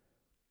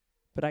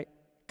 But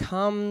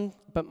calm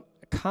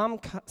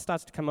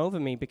started to come over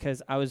me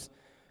because I was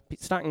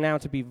starting now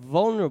to be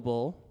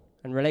vulnerable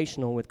and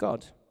relational with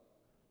God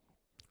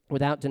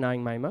without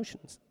denying my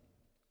emotions.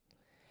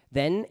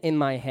 Then, in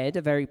my head,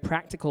 a very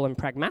practical and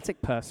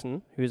pragmatic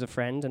person, who is a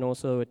friend and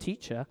also a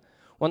teacher,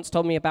 once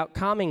told me about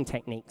calming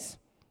techniques,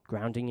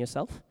 grounding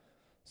yourself.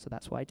 So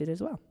that's what I did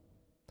as well.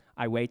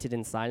 I waited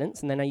in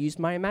silence, and then I used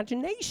my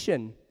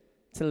imagination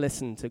to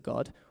listen to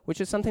God,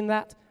 which is something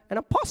that an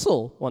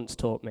apostle once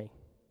taught me.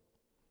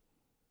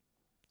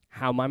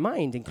 How my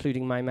mind,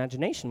 including my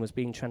imagination, was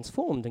being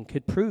transformed and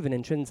could prove an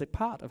intrinsic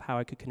part of how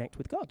I could connect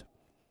with God.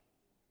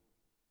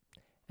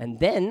 And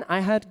then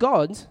I heard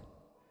God,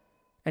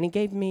 and he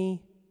gave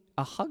me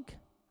a hug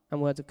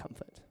and words of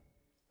comfort.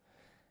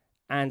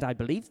 And I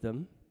believed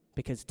them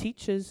because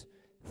teachers,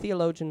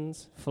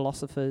 theologians,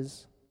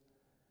 philosophers,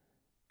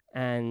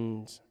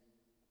 and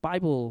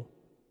Bible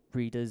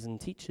readers and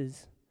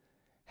teachers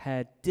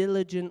had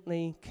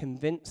diligently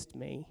convinced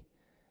me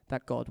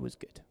that God was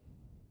good.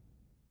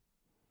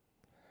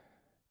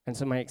 And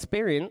so my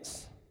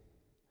experience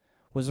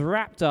was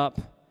wrapped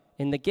up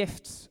in the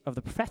gifts of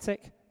the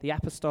prophetic, the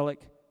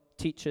apostolic,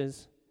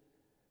 teachers,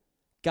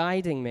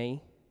 guiding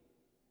me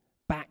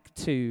back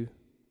to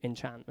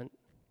enchantment.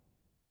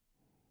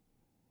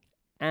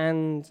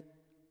 And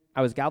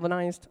I was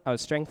galvanized, I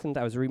was strengthened,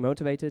 I was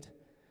remotivated.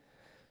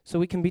 So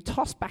we can be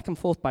tossed back and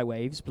forth by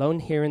waves, blown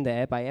here and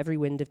there by every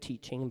wind of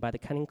teaching and by the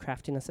cunning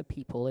craftiness of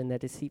people in their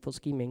deceitful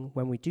scheming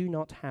when we do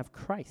not have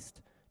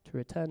Christ to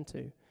return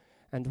to.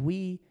 And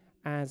we,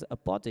 as a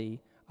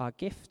body, are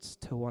gifts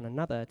to one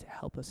another to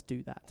help us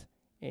do that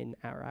in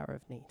our hour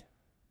of need.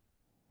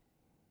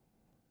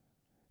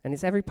 And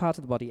it's every part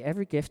of the body,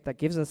 every gift that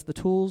gives us the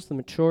tools, the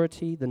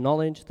maturity, the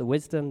knowledge, the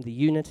wisdom, the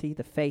unity,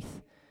 the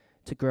faith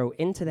to grow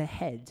into the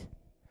head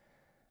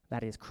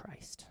that is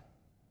Christ.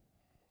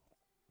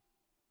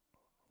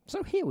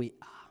 So here we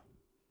are.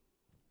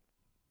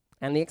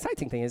 And the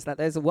exciting thing is that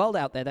there's a world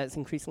out there that's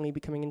increasingly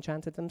becoming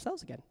enchanted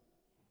themselves again.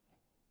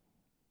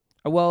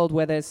 A world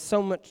where there's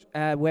so much,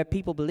 where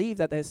people believe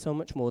that there's so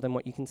much more than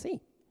what you can see.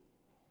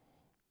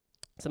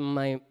 Some of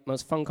my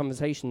most fun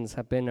conversations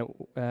have been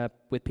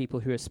with people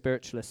who are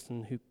spiritualists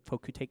and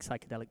folk who take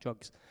psychedelic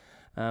drugs,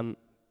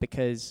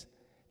 because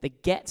they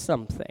get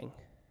something.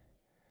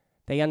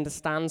 They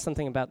understand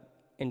something about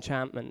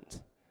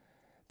enchantment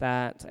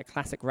that a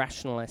classic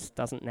rationalist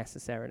doesn't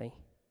necessarily.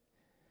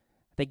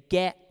 They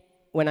get,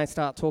 when I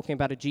start talking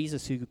about a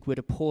Jesus who would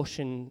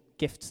apportion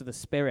gifts of the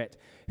Spirit,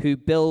 who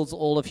builds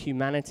all of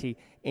humanity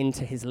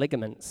into his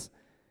ligaments,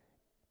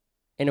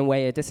 in a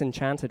way a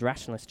disenchanted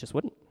rationalist just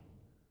wouldn't.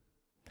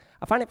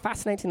 I find it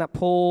fascinating that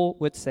Paul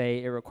would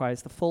say it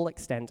requires the full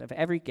extent of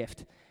every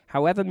gift,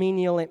 however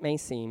menial it may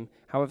seem,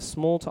 however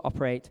small, to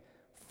operate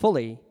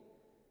fully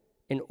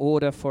in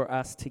order for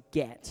us to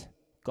get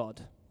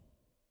God.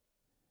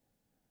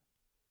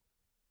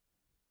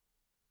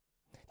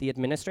 the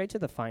administrator,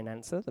 the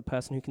financer, the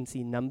person who can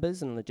see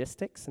numbers and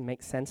logistics and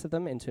make sense of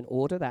them into an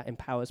order that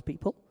empowers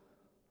people,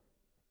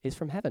 is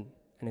from heaven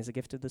and is a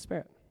gift of the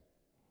Spirit.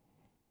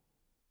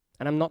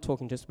 And I'm not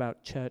talking just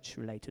about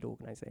church-related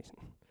organization.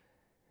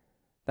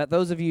 That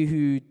those of you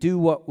who do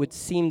what would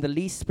seem the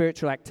least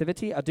spiritual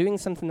activity are doing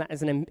something that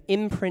is an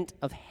imprint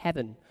of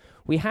heaven.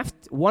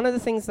 One of the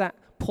things that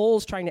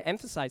Paul's trying to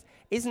emphasize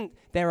isn't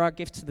there are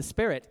gifts of the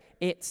Spirit,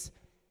 it's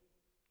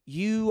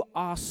you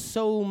are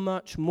so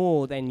much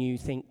more than you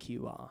think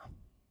you are.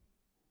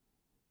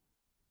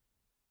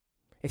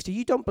 If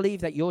you don't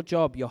believe that your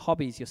job, your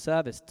hobbies, your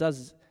service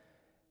does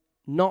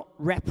not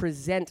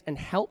represent and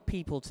help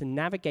people to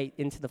navigate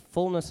into the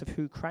fullness of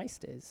who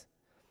Christ is,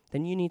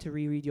 then you need to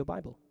reread your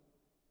Bible.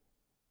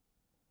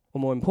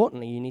 Or more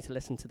importantly, you need to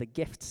listen to the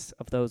gifts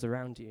of those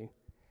around you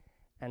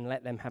and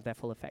let them have their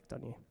full effect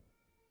on you.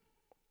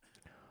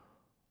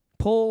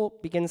 Paul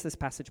begins this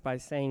passage by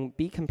saying,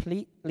 be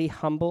completely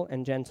humble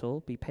and gentle,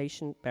 be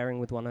patient, bearing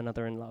with one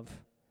another in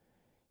love.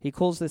 He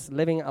calls this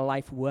living a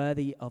life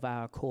worthy of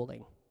our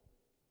calling.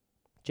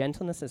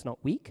 Gentleness is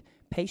not weak,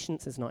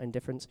 patience is not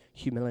indifference,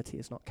 humility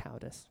is not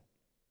cowardice.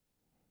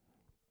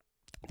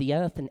 The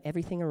earth and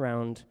everything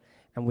around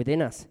and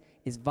within us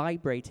is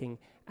vibrating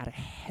at a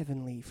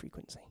heavenly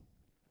frequency.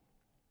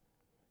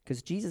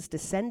 Because Jesus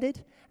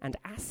descended and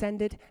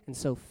ascended and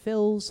so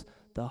fills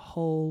the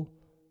whole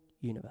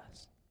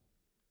universe.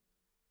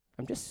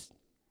 I'm just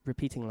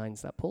repeating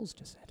lines that Paul's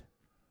just said.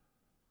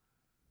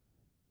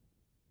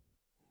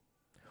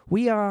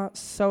 We are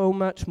so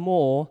much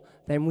more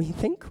than we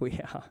think we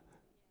are.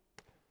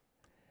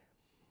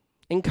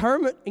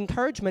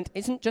 Encouragement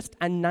isn't just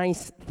a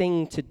nice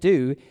thing to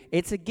do.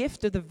 It's a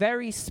gift of the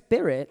very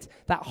Spirit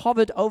that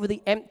hovered over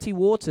the empty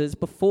waters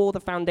before the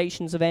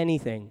foundations of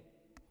anything.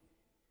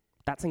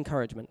 That's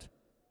encouragement.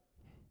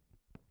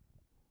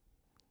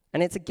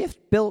 And it's a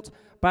gift built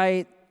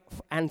by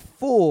and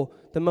for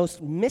the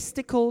most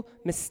mystical,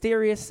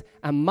 mysterious,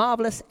 and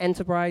marvelous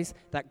enterprise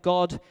that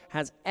God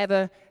has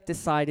ever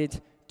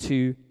decided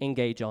to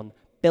engage on,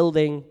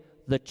 building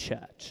the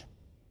church.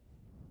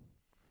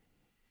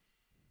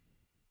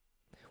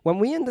 When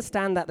we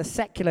understand that the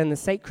secular and the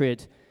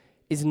sacred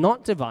is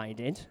not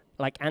divided,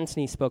 like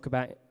Anthony spoke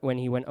about when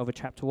he went over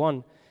chapter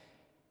 1,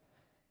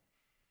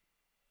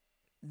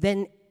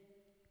 then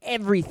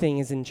everything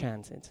is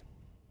enchanted.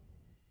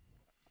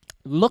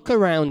 Look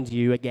around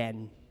you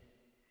again.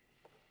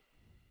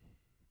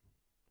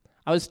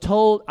 I was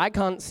told I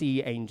can't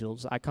see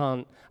angels. I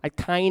kind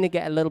of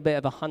get a little bit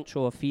of a hunch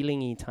or a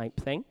feeling-y type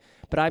thing,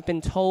 but I've been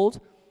told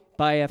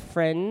by a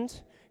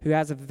friend who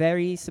has a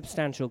very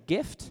substantial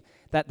gift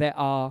that there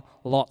are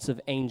lots of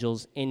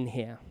angels in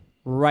here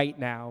right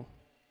now.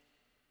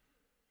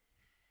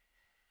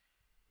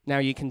 Now,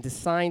 you can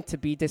decide to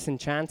be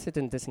disenchanted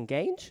and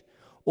disengage,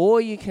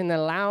 or you can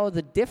allow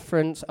the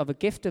difference of a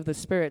gift of the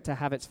Spirit to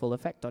have its full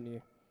effect on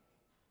you.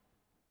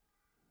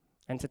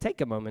 And to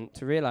take a moment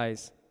to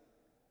realize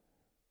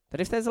that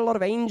if there's a lot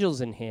of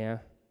angels in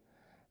here,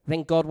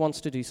 then God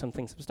wants to do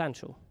something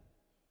substantial.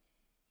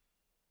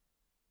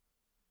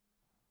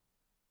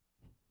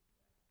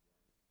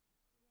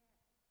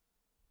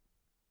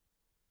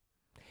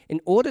 In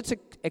order to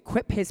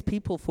equip his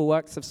people for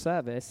works of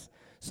service,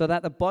 so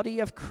that the body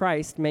of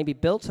Christ may be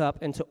built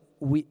up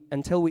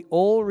until we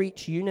all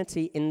reach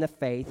unity in the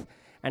faith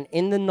and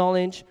in the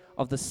knowledge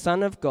of the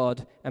Son of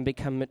God and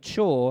become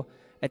mature,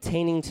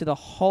 attaining to the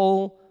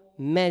whole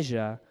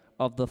measure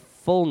of the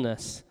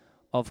fullness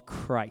of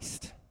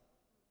Christ.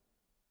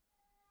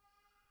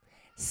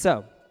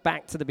 So,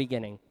 back to the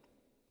beginning.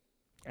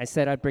 I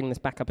said I'd bring this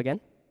back up again.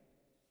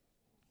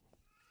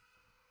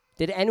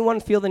 Did anyone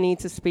feel the need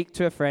to speak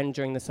to a friend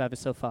during the service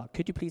so far?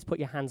 Could you please put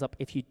your hands up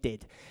if you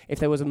did? If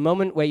there was a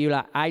moment where you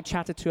I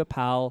chatted to a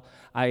pal,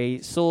 I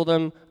saw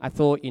them, I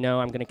thought, I'm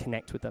going to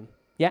connect with them.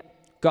 Yeah,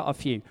 got a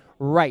few.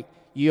 Right,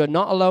 you're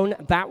not alone.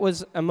 That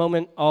was a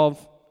moment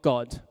of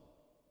God.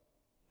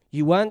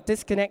 You weren't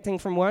disconnecting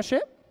from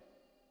worship.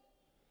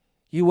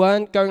 You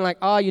weren't going like,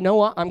 you know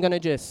what, I'm going to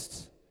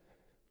just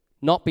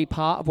not be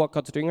part of what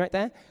God's doing right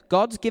there.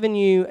 God's given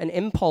you an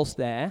impulse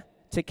there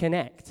to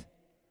connect.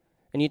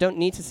 And you don't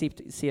need to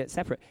see it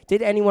separate.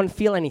 Did anyone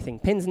feel anything?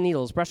 Pins and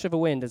needles, brush of a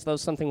wind, as though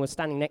something was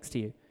standing next to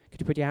you.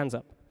 Could you put your hands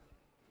up?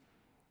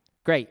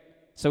 Great.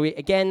 So we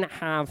again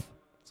have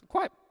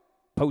quite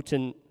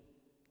potent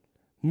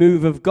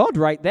move of God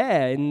right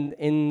there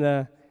in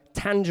the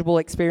tangible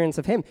experience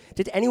of him.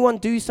 Did anyone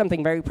do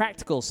something very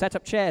practical? Set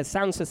up chairs,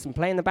 sound system,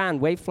 play in the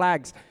band, wave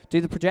flags,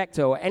 do the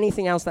projector, or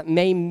anything else that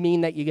may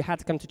mean that you had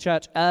to come to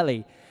church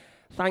early?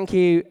 Thank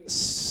you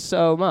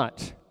so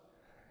much.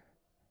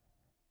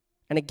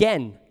 And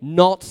again,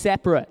 not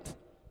separate.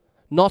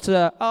 Not they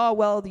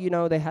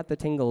had the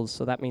tingles,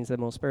 so that means they're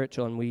more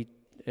spiritual, and we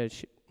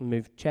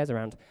move chairs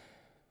around.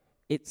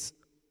 It's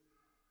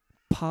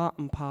part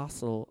and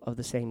parcel of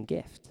the same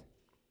gift.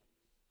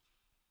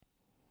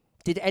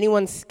 Did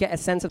anyone get a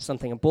sense of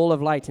something, a ball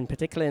of light, in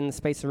particular in the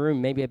space of the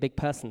room, maybe a big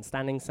person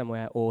standing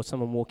somewhere or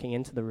someone walking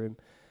into the room?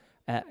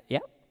 Yeah,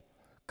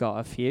 got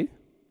a few.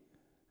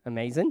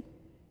 Amazing.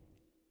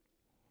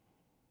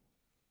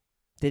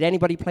 Did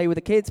anybody play with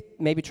the kids?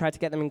 Maybe try to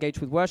get them engaged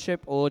with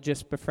worship, or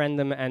just befriend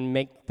them and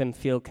make them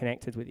feel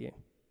connected with you?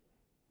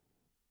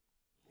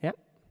 Yeah?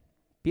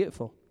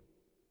 Beautiful.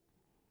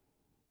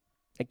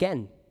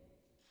 Again,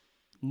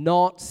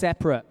 not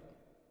separate.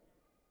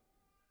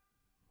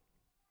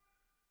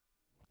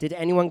 Did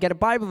anyone get a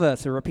Bible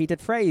verse, a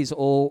repeated phrase,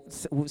 or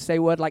say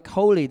a word like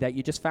holy that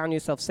you just found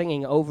yourself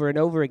singing over and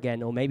over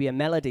again, or maybe a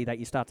melody that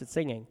you started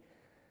singing?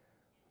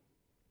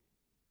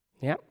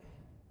 Yeah?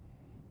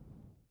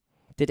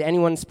 Did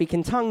anyone speak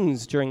in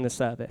tongues during the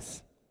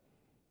service?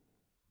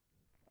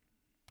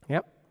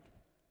 Yep.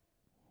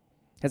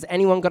 Has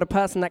anyone got a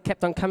person that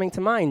kept on coming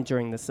to mind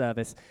during the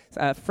service?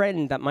 A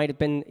friend that might have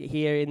been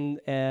here in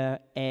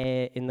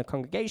the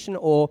congregation,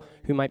 or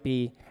who might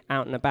be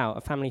out and about,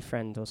 a family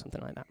friend or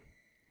something like that.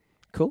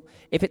 Cool.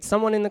 If it's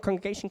someone in the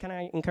congregation, can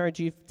I encourage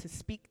you to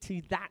speak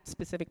to that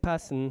specific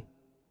person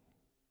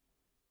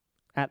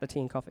at the tea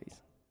and coffees?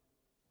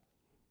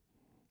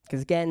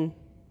 Because again,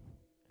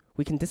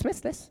 we can dismiss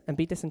this and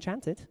be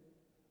disenchanted,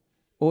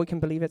 or we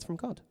can believe it's from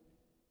God.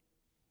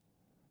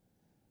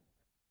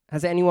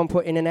 Has anyone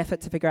put in an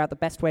effort to figure out the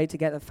best way to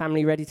get the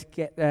family ready to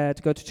get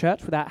to go to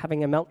church without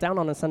having a meltdown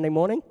on a Sunday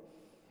morning?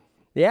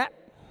 Yeah?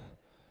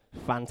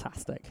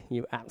 Fantastic.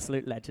 You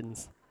absolute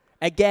legends.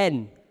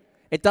 Again,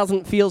 it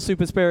doesn't feel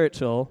super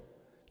spiritual.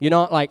 You're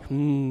not like,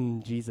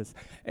 Jesus.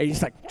 And you're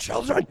just like,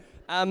 children.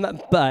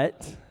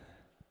 But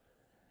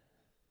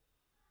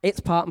it's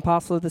part and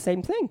parcel of the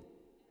same thing.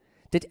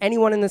 Did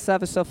anyone in the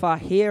service so far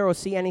hear or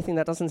see anything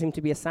that doesn't seem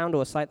to be a sound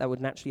or a sight that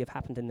would naturally have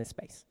happened in this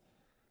space?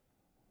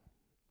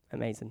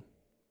 Amazing.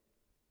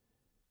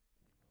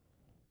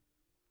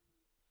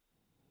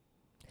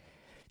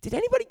 Did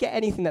anybody get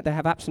anything that they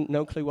have absolutely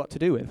no clue what to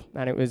do with,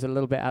 and it was a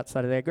little bit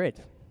outside of their grid?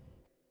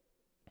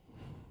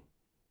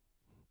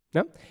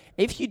 No?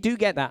 If you do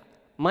get that,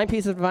 my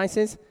piece of advice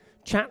is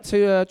chat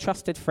to a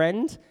trusted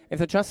friend. If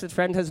the trusted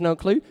friend has no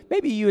clue,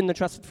 maybe you and the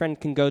trusted friend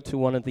can go to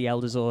one of the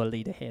elders or a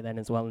leader here then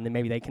as well, and then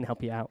maybe they can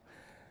help you out.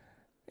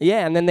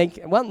 Yeah, and then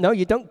no,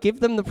 you don't give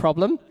them the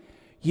problem.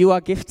 You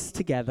are gifts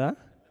together,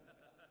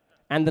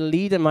 and the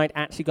leader might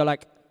actually go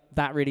like,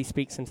 that really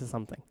speaks into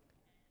something.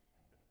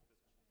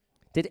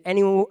 Did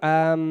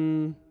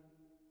anybody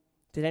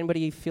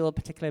feel a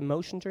particular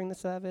emotion during the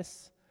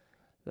service?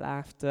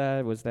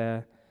 Laughter? Was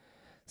there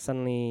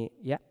suddenly,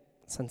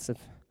 sense of,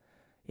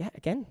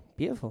 again,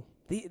 beautiful.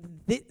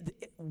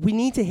 We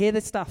need to hear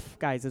this stuff,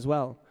 guys, as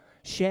well.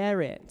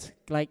 Share it.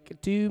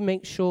 Do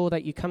make sure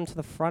that you come to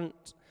the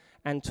front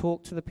and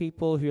talk to the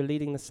people who are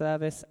leading the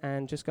service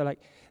and just go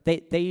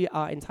they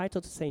are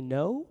entitled to say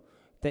no.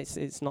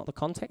 It's not the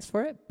context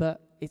for it,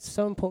 but it's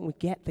so important we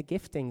get the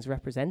giftings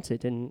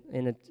represented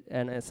in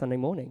a Sunday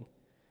morning.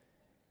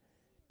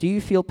 Do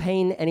you feel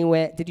pain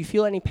anywhere? Did you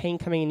feel any pain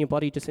coming in your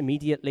body just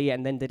immediately,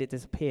 and then did it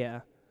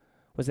disappear?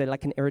 Was there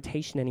like an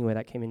irritation anywhere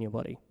that came in your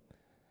body?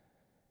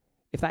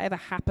 If that ever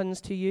happens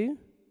to you,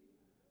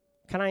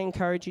 can I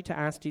encourage you to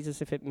ask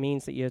Jesus if it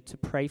means that you're to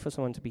pray for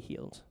someone to be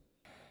healed?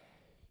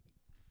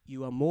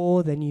 You are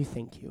more than you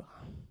think you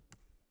are.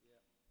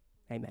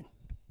 Amen.